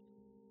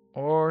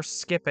 Or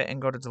skip it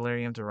and go to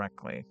Delirium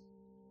directly.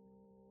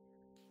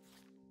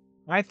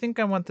 I think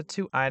I want the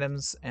 2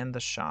 items and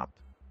the shop.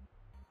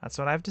 That's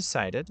what I've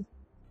decided.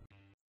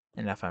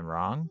 And if I'm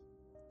wrong,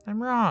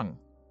 I'm wrong.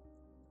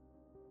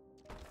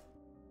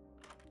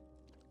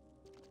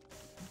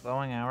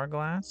 Glowing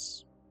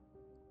hourglass.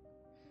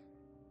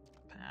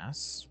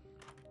 Pass.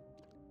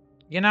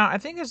 You know, I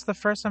think it's the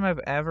first time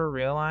I've ever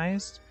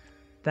realized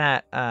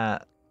that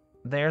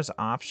there's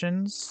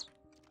options.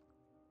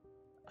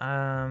 We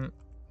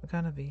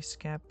got a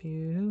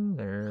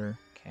V-scapular.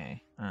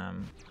 Okay.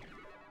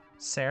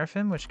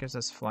 Seraphim, which gives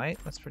us flight.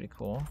 That's pretty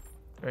cool.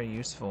 Very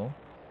useful.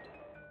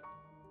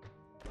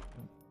 I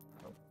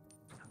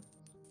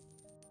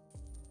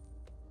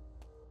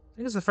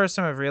think it's the first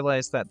time I've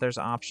realized that there's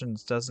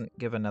options doesn't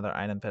give another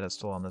item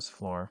pedestal on this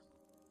floor.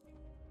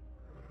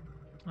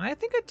 I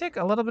think I'd take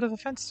a little bit of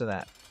offense to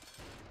that.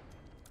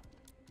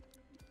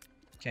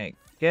 Okay,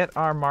 get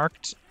our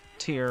marked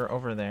tier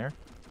over there.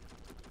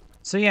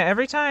 So yeah,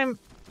 every time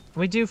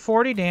we do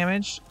 40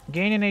 damage,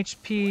 gain an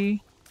HP,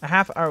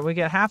 we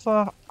get half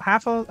a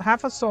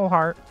soul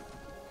heart,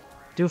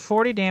 do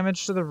 40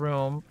 damage to the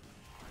room,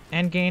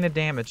 and gain a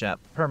damage up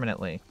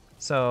permanently.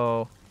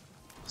 So,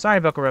 sorry,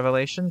 Book of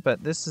Revelation,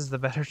 but this is the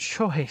better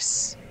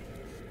choice.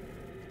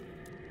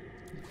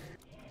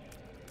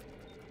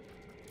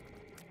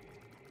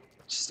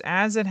 Just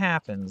as it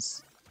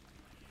happens.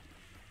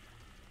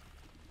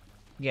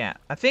 Yeah,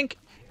 I think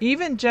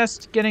even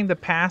just getting the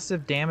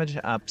passive damage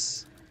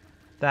ups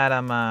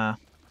that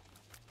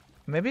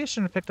maybe I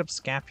shouldn't have picked up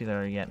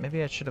Scapular yet.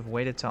 Maybe I should have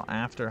waited till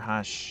after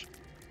Hush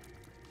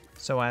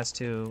so as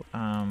to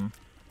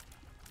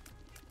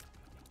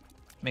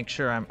make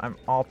sure I'm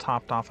all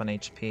topped off on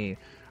HP.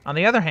 On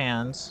the other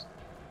hand,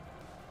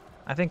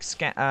 I think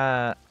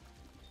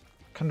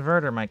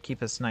Converter might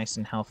keep us nice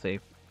and healthy.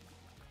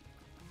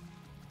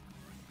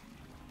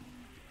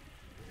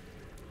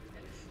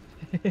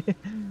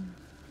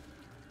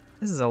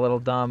 This is a little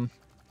dumb,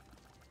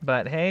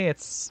 but hey,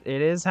 it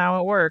is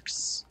how it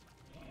works.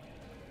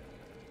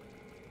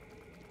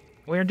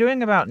 We're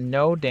doing about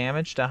no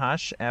damage to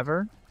Hush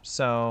ever,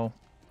 so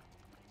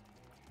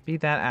be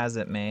that as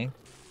it may.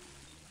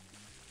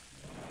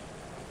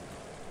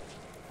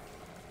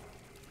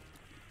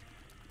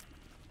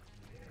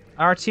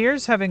 Our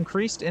tiers have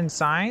increased in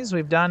size.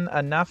 We've done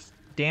enough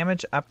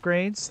damage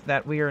upgrades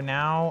that we are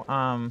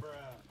now,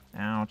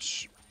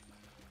 ouch.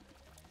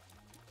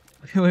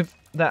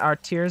 That our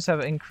tiers have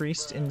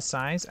increased in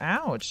size.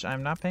 Ouch,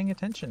 I'm not paying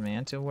attention,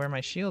 man, to where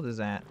my shield is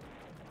at.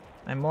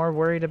 I'm more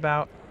worried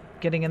about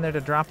getting in there to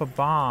drop a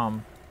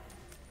bomb.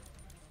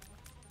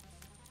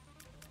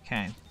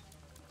 Okay.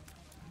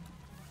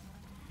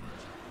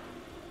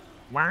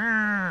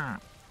 Wow.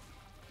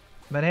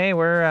 But hey,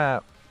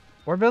 we're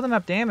building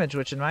up damage,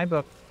 which in my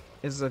book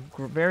is a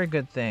very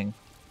good thing.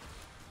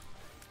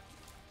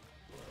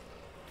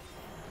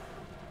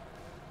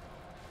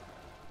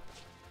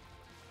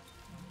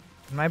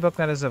 In my book,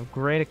 that is of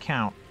great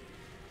account.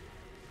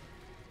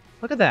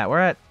 Look at that. We're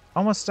at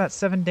almost at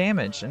 7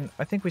 damage, and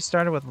I think we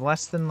started with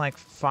less than, like,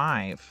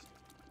 5.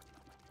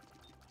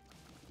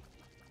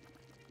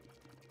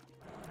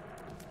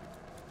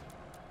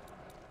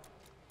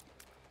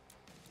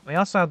 We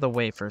also have the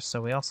wafer,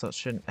 so we also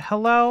shouldn't...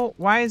 Hello?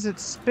 Why is it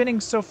spinning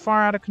so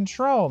far out of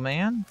control,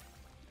 man?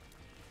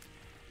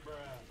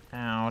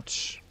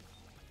 Ouch.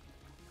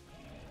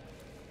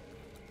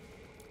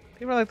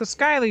 People are like, the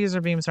sky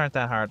laser beams aren't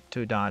that hard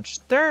to dodge.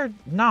 They're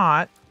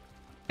not.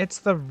 It's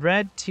the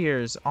red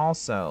tiers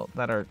also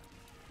that are...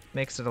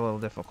 makes it a little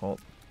difficult.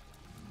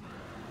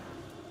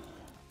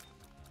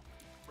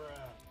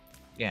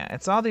 Yeah,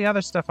 it's all the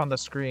other stuff on the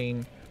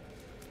screen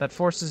that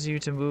forces you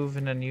to move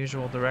in an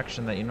unusual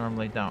direction that you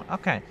normally don't.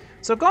 Okay,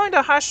 so going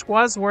to Hush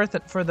was worth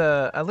it for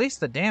the at least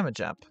the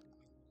damage up.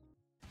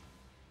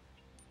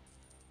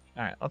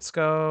 Alright, let's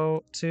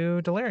go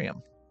to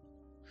Delirium.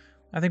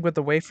 I think with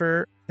the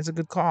wafer is a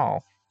good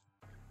call.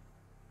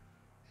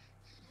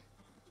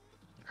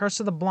 Curse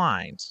of the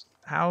Blind.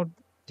 How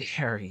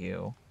dare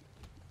you?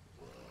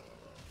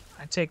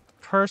 I take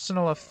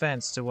personal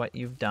offense to what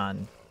you've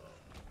done.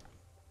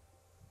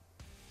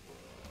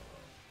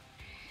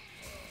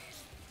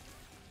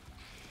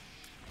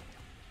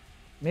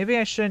 Maybe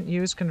I shouldn't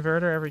use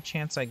Converter every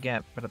chance I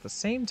get, but at the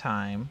same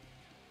time...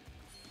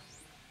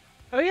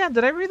 Oh yeah,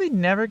 did I really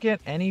never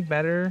get any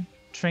better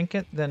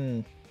trinket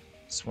than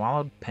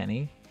Swallowed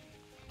Penny?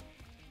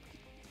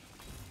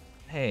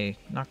 Hey,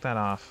 knock that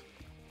off.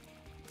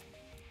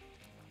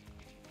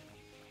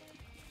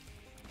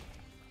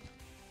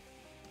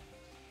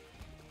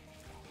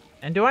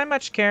 And do I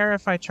much care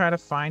if I try to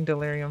find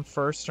Delirium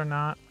first or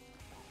not?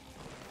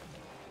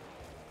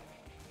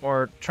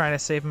 Or try to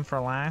save him for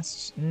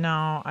last?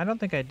 No, I don't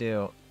think I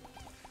do.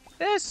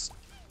 This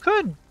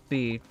could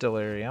be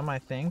Delirium, I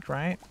think,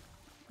 right?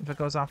 If it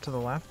goes off to the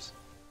left.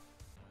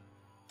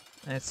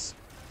 It's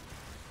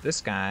this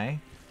guy.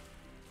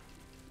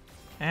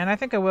 And I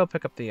think I will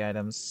pick up the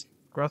items.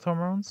 Growth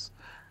hormones?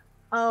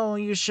 Oh,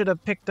 you should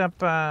have picked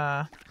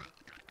up,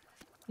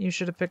 you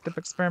should have picked up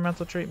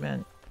experimental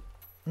treatment.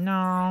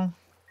 No.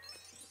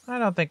 I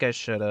don't think I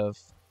should have.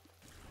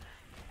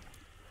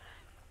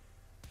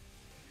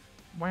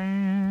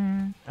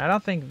 I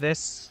don't think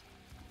these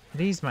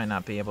might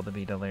not be able to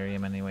be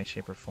Delirium in any way,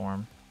 shape, or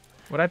form.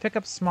 Would I pick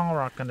up Small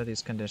Rock under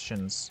these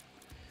conditions?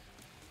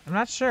 I'm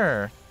not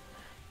sure.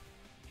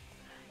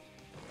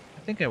 I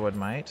think I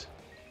might.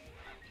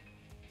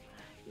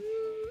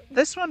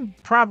 This one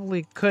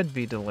probably could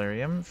be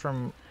Delirium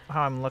from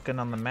how I'm looking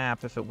on the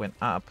map if it went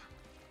up.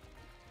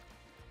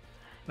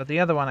 But the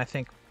other one, I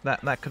think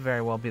that could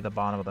very well be the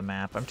bottom of the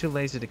map. I'm too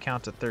lazy to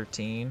count to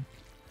 13.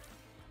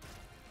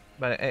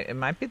 But it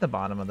might be the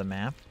bottom of the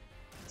map.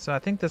 So I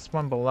think this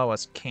one below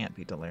us can't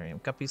be Delirium.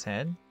 Guppy's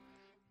head.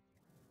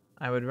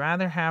 I would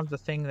rather have the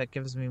thing that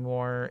gives me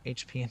more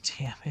HP and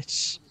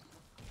damage.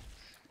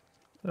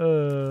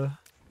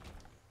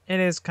 It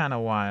is kind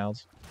of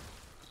wild.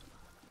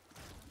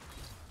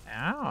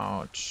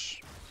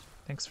 Ouch.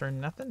 Thanks for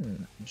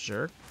nothing,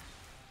 jerk.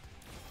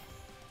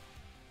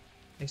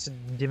 Thanks to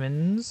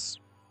demons.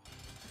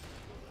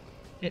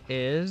 It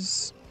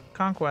is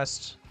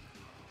Conquest.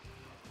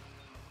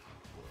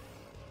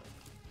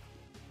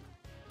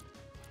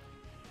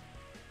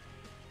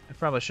 I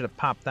probably should have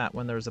popped that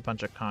when there was a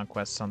bunch of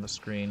conquests on the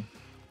screen.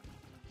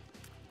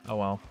 Oh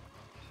well.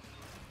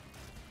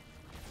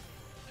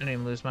 I didn't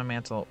even lose my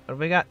mantle. What do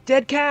we got?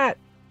 Dead cat!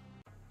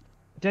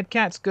 Dead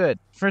cat's good.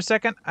 For a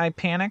second, I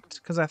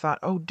panicked because I thought,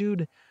 oh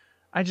dude,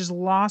 I just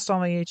lost all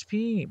my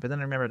HP. But then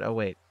I remembered, oh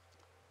wait,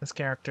 this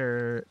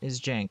character is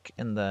jank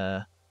in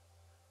the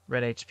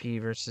red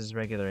HP versus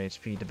regular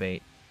HP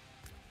debate.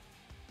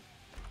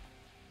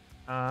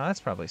 That's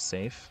probably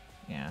safe.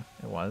 Yeah,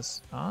 it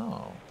was.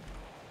 Oh.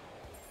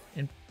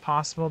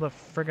 Impossible to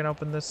friggin'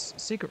 open this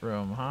secret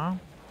room, huh?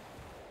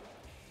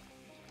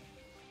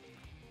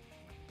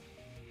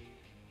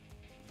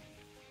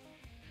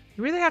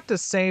 You really have to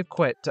save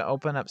quit to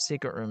open up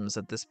secret rooms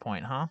at this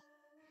point, huh?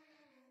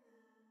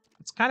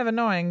 It's kind of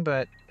annoying,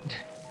 but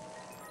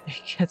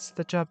it gets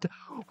the job done.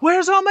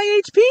 Where's all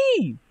my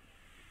HP?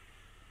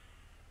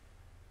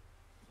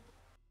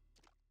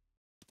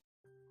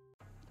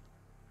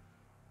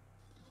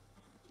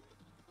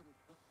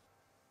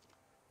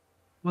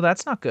 Well,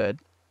 that's not good.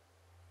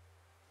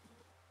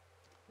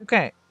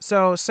 Okay,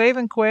 so save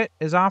and quit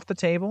is off the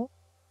table.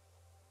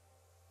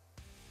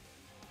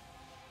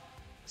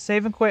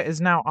 Save and quit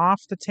is now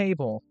off the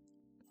table.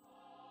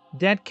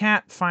 Dead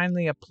cat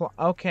finally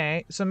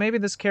okay, so maybe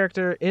this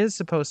character is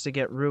supposed to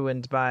get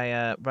ruined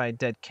by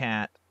dead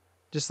cat,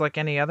 just like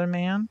any other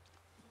man.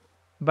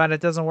 But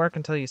it doesn't work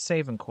until you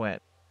save and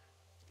quit.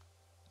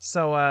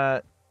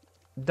 So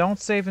don't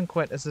save and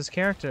quit as this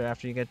character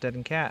after you get dead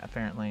and cat,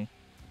 apparently.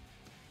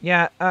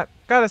 Yeah,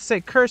 gotta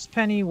say, Cursed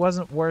Penny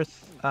wasn't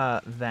worth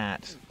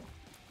that.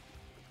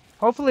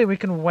 Hopefully we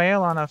can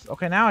wail on a...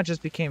 Okay, now it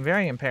just became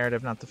very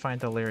imperative not to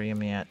find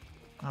Delirium yet.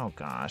 Oh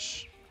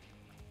gosh.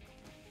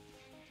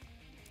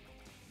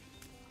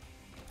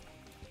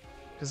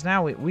 Because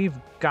now we've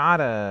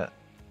gotta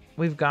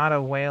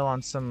wail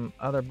on some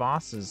other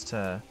bosses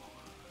to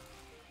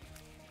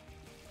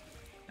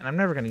And I'm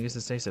never going to use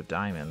this Ace of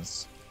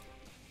Diamonds.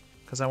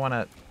 Because I want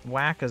to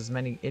whack as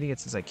many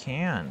idiots as I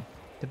can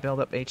to build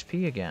up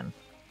HP again.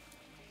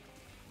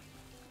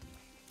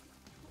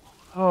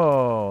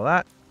 Oh,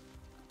 that...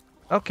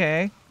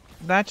 Okay.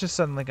 That just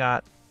suddenly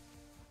got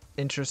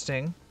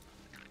interesting.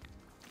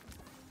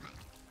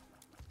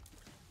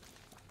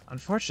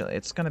 Unfortunately,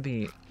 it's going to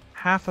be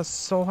half a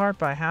soul heart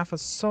by half a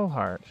soul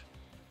heart.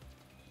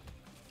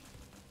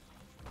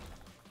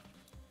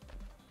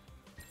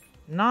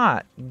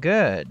 Not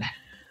good.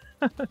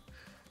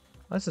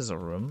 This is a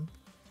room.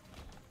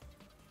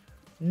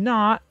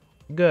 Not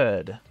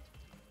good.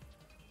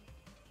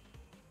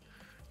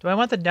 Do I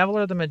want the devil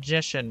or the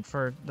magician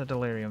for the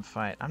delirium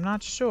fight? I'm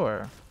not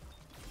sure.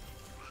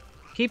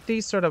 Keep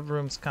these sort of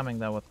rooms coming,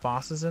 though, with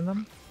bosses in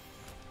them.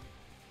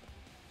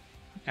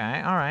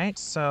 Okay, alright,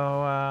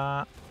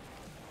 so,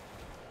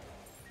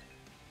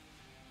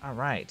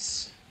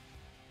 alright.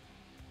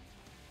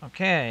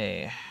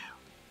 Okay.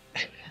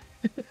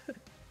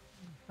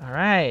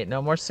 Alright,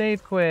 no more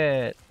save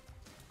quit.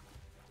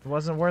 It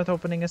wasn't worth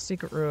opening a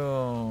secret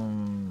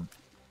room.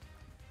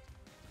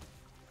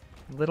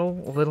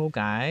 Little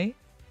guy.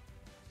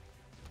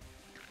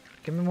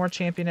 Give me more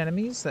champion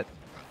enemies that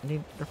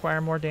require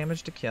more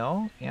damage to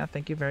kill. Yeah,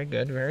 thank you. Very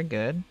good, very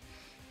good.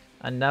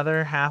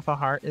 Another half a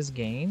heart is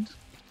gained.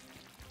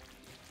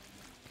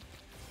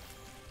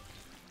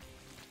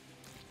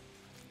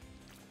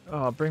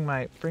 Oh, bring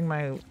my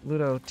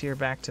Ludo tier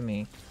back to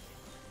me.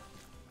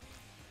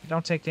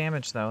 Don't take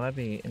damage though, that'd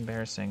be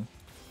embarrassing.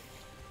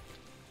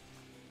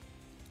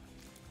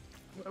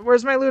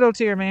 Where's my Ludo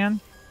tier,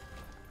 man?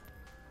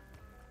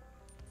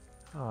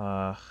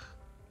 I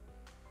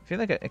feel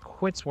like it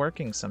quits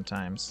working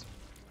sometimes.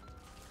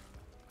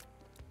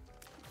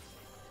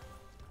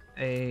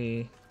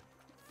 Okay,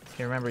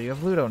 remember, you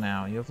have Ludo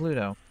now. You have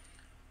Ludo.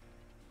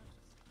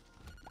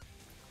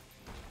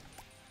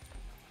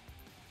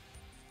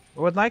 I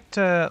would like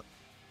to...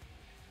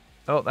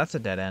 Oh, that's a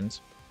dead end.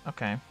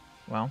 Okay,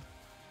 well.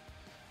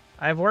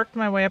 I've worked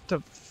my way up to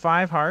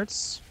 5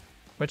 hearts,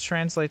 which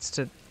translates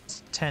to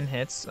 10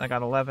 hits. I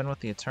got 11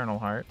 with the Eternal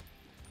Heart.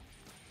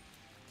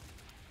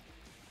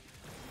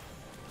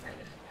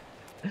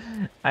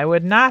 I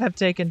would not have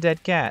taken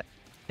Dead Cat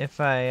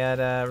if I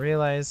had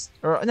realized...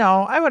 Or,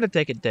 no, I would have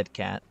taken Dead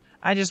Cat.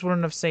 I just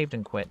wouldn't have saved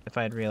and quit if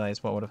I had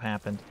realized what would have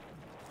happened.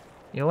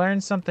 You learn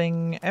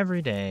something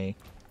every day.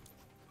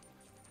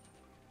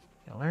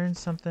 You learn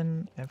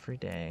something every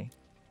day.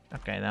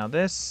 Okay, now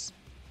this...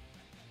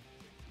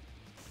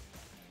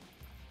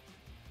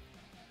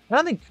 I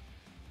don't think...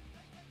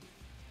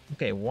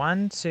 Okay,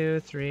 1,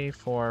 2, 3,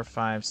 4,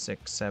 5,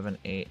 6, 7,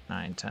 8,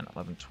 9, 10,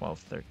 11, 12,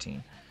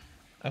 13.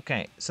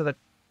 Okay, so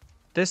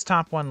this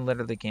top one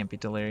literally can't be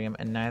Delirium,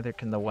 and neither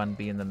can the one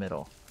be in the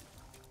middle.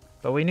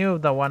 But we knew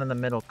the one in the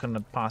middle couldn't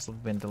have possibly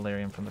been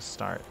Delirium from the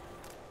start.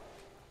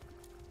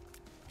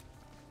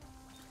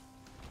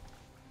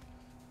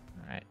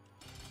 Alright.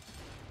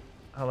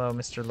 Hello,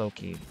 Mr.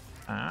 Loki.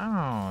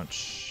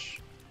 Ouch.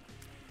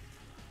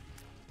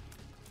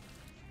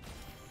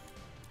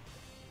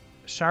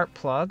 Sharp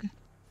plug?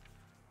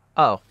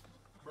 Oh.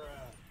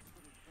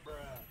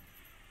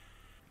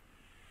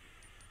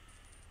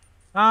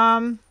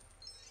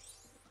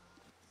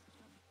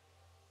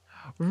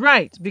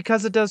 Right,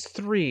 because it does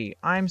 3.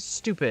 I'm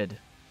stupid.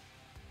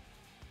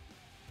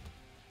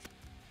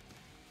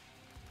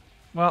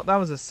 Well, that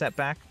was a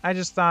setback. I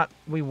just thought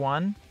we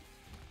won.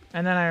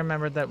 And then I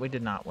remembered that we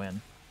did not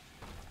win.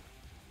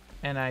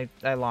 And I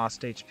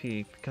lost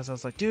HP because I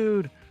was like,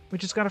 dude, we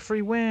just got a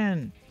free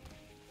win.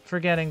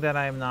 Forgetting that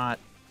I'm not...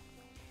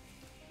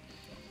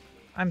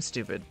 I'm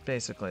stupid,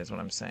 basically, is what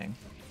I'm saying.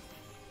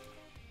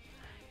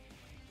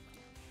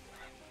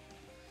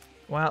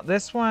 Well,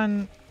 this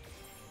one...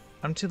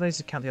 I'm too lazy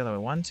to count the other way.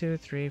 1, 2,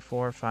 3,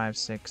 4, 5,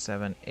 6,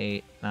 7,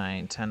 8,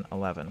 9, 10,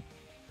 11.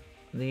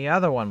 The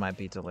other one might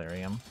be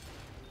Delirium.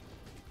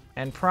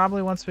 And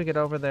probably once we get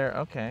over there...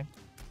 Okay.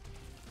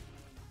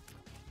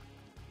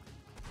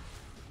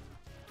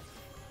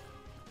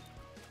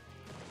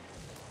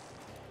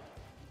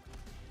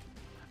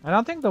 I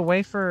don't think the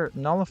wafer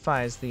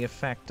nullifies the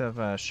effect of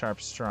a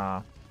sharp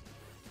straw.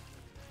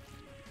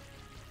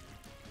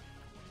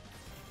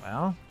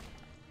 Well...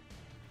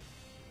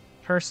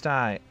 Cursed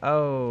Eye.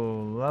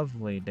 Oh,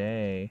 lovely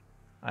day.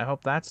 I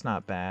hope that's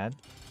not bad.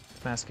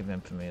 It's Mask of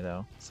Infamy,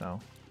 though, so...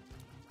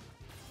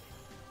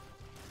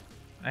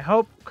 I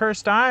hope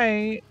Cursed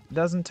Eye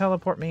doesn't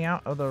teleport me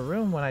out of the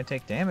room when I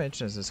take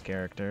damage as this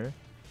character.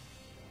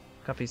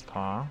 Guppy's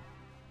Paw.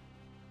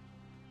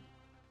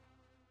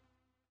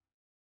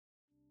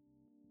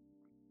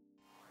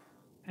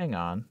 Hang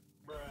on.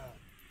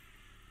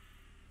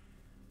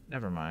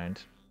 Never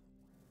mind.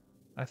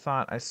 I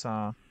thought I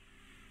saw...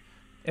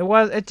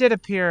 It did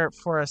appear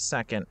for a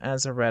second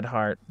as a red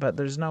heart, but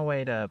there's no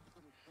way to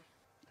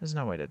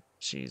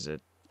cheese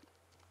it.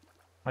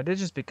 I did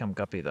just become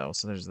Guppy though,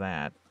 so there's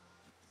that.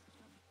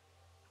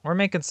 We're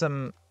making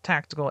some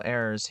tactical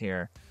errors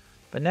here,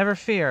 but never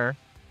fear.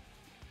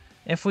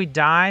 If we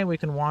die, we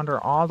can wander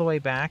all the way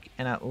back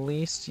and at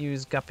least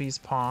use Guppy's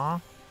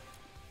Paw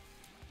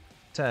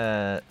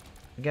to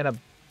get a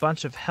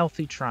bunch of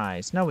healthy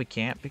tries. No, we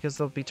can't, because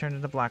they'll be turned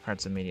into black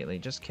hearts immediately.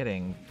 Just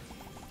kidding.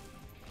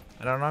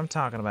 I don't know what I'm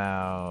talking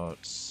about.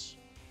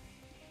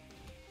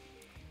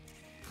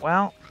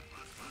 Well,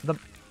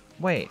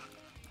 wait.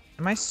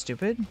 Am I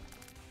stupid?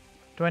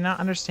 Do I not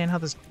understand how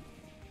this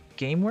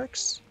game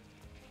works?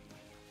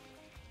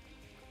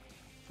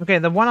 Okay,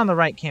 the one on the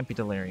right can't be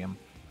delirium.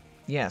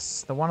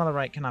 Yes, the one on the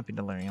right cannot be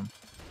delirium.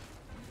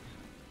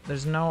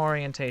 There's no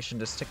orientation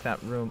to stick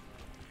that room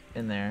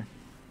in there.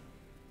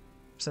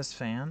 Obsessed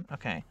fan?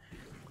 Okay.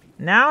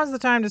 Now is the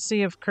time to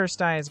see if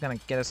Cursed Eye is gonna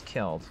get us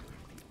killed.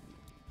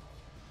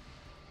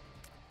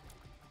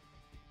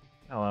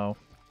 Hello.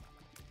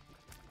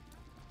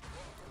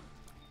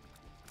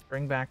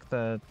 Bring back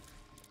the...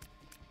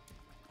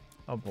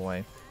 Oh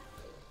boy.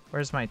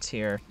 Where's my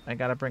tear? I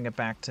gotta bring it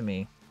back to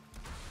me.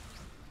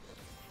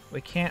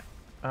 We can't...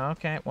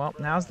 Okay, well,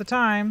 now's the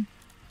time.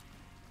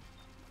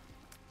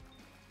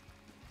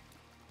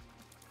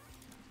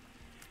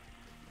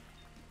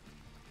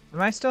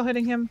 Am I still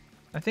hitting him?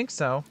 I think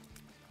so.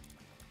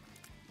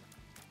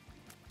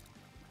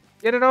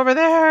 Get it over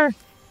there!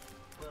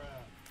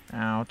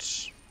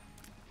 Ouch.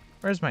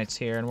 Where's my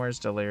tear and where's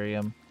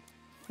delirium?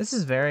 This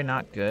is very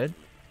not good.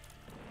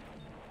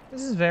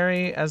 This is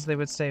very, as they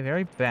would say,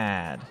 very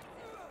bad.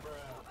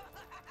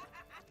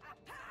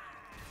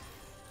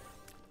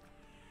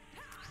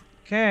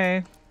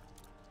 Okay.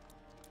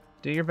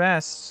 Do your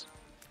best.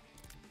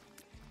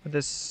 With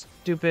this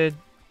stupid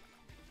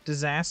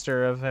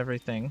disaster of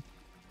everything.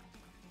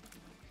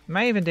 Am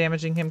I even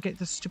damaging him? Get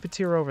this stupid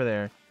tear over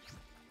there.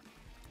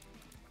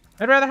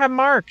 I'd rather have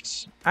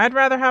marked. I'd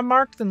rather have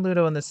marked than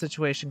Ludo in this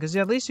situation, because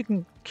at least you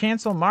can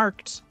cancel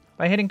marked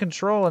by hitting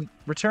control and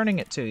returning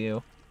it to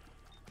you.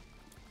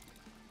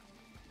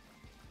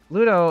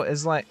 Ludo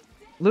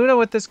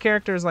with this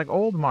character is like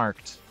old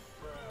marked.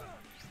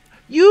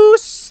 You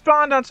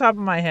spawned on top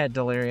of my head,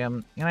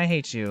 Delirium, and I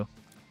hate you.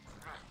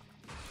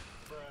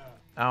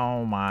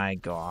 Oh my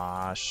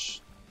gosh.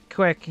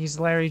 Quick, he's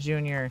Larry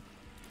Jr.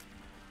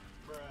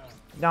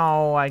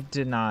 No, I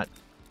did not.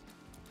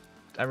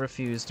 I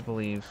refuse to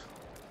believe.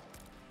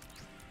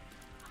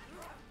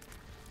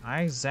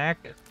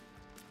 Isaac.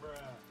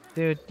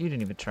 Dude, you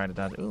didn't even try to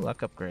dodge. Ooh,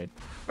 luck upgrade.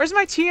 Where's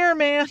my tear,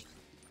 man?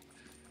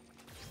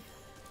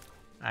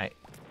 Alright.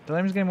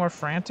 Delirium's getting more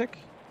frantic.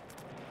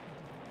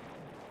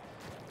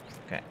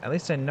 Okay, at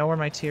least I know where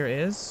my tear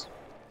is.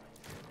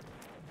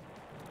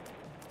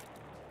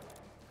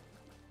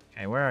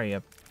 Okay, where are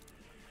you?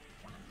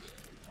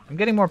 I'm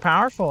getting more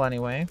powerful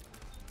anyway.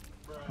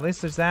 At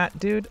least there's that.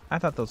 Dude, I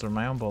thought those were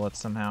my own bullets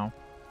somehow.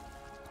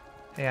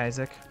 Hey,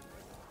 Isaac.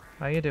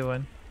 How you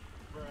doing?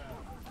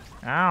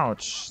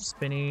 Ouch.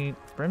 Spinny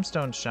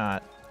brimstone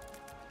shot.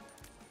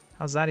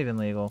 How's that even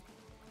legal?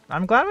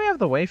 I'm glad we have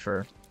the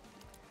wafer.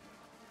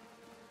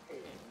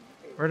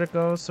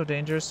 Vertigo, so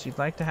dangerous. You'd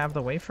like to have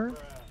the wafer?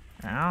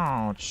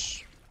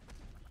 Ouch.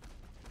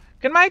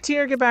 Can my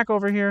tear get back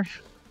over here?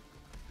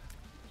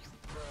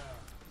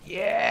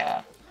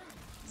 Yeah.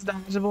 It's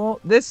dodgeable.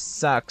 This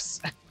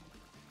sucks.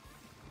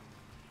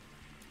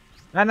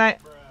 And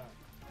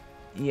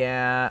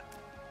yeah.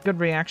 Good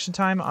reaction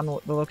time on the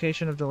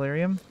location of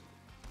Delirium.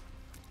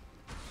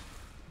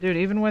 Dude,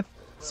 even with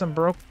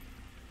some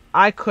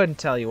I couldn't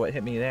tell you what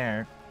hit me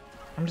there.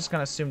 I'm just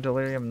gonna assume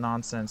Delirium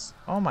nonsense.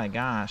 Oh my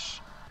gosh.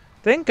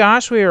 Thank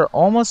gosh we are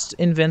almost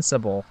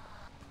invincible.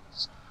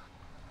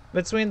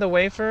 Between the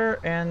wafer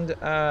and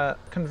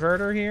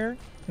converter here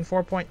in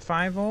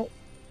 4.5 volt.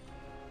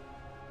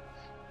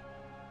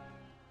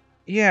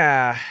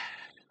 Yeah.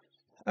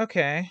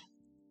 Okay.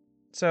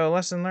 So,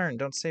 lesson learned.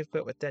 Don't save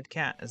quit with dead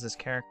cat as this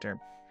character.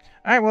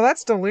 Alright, well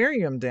that's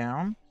Delirium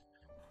down.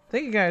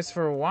 Thank you guys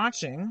for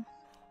watching.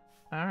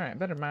 Alright,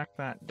 better mark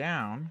that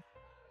down.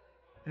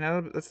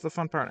 And that's the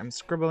fun part. I'm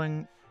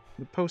scribbling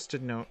the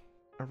post-it note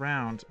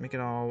around. Make it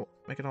all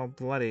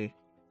bloody.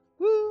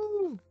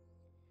 Woo!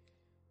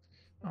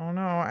 Oh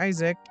no,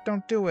 Isaac,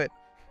 don't do it.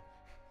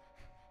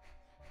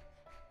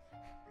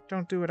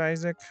 Don't do it,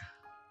 Isaac.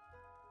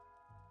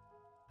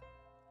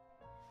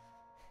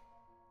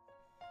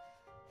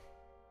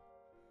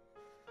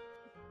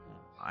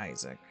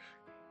 Isaac.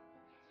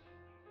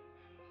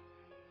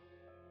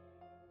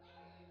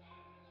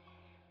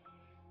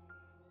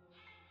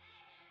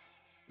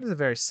 This is a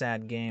very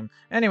sad game.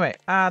 Anyway,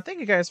 thank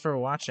you guys for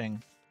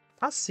watching.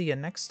 I'll see you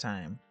next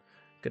time.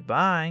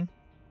 Goodbye.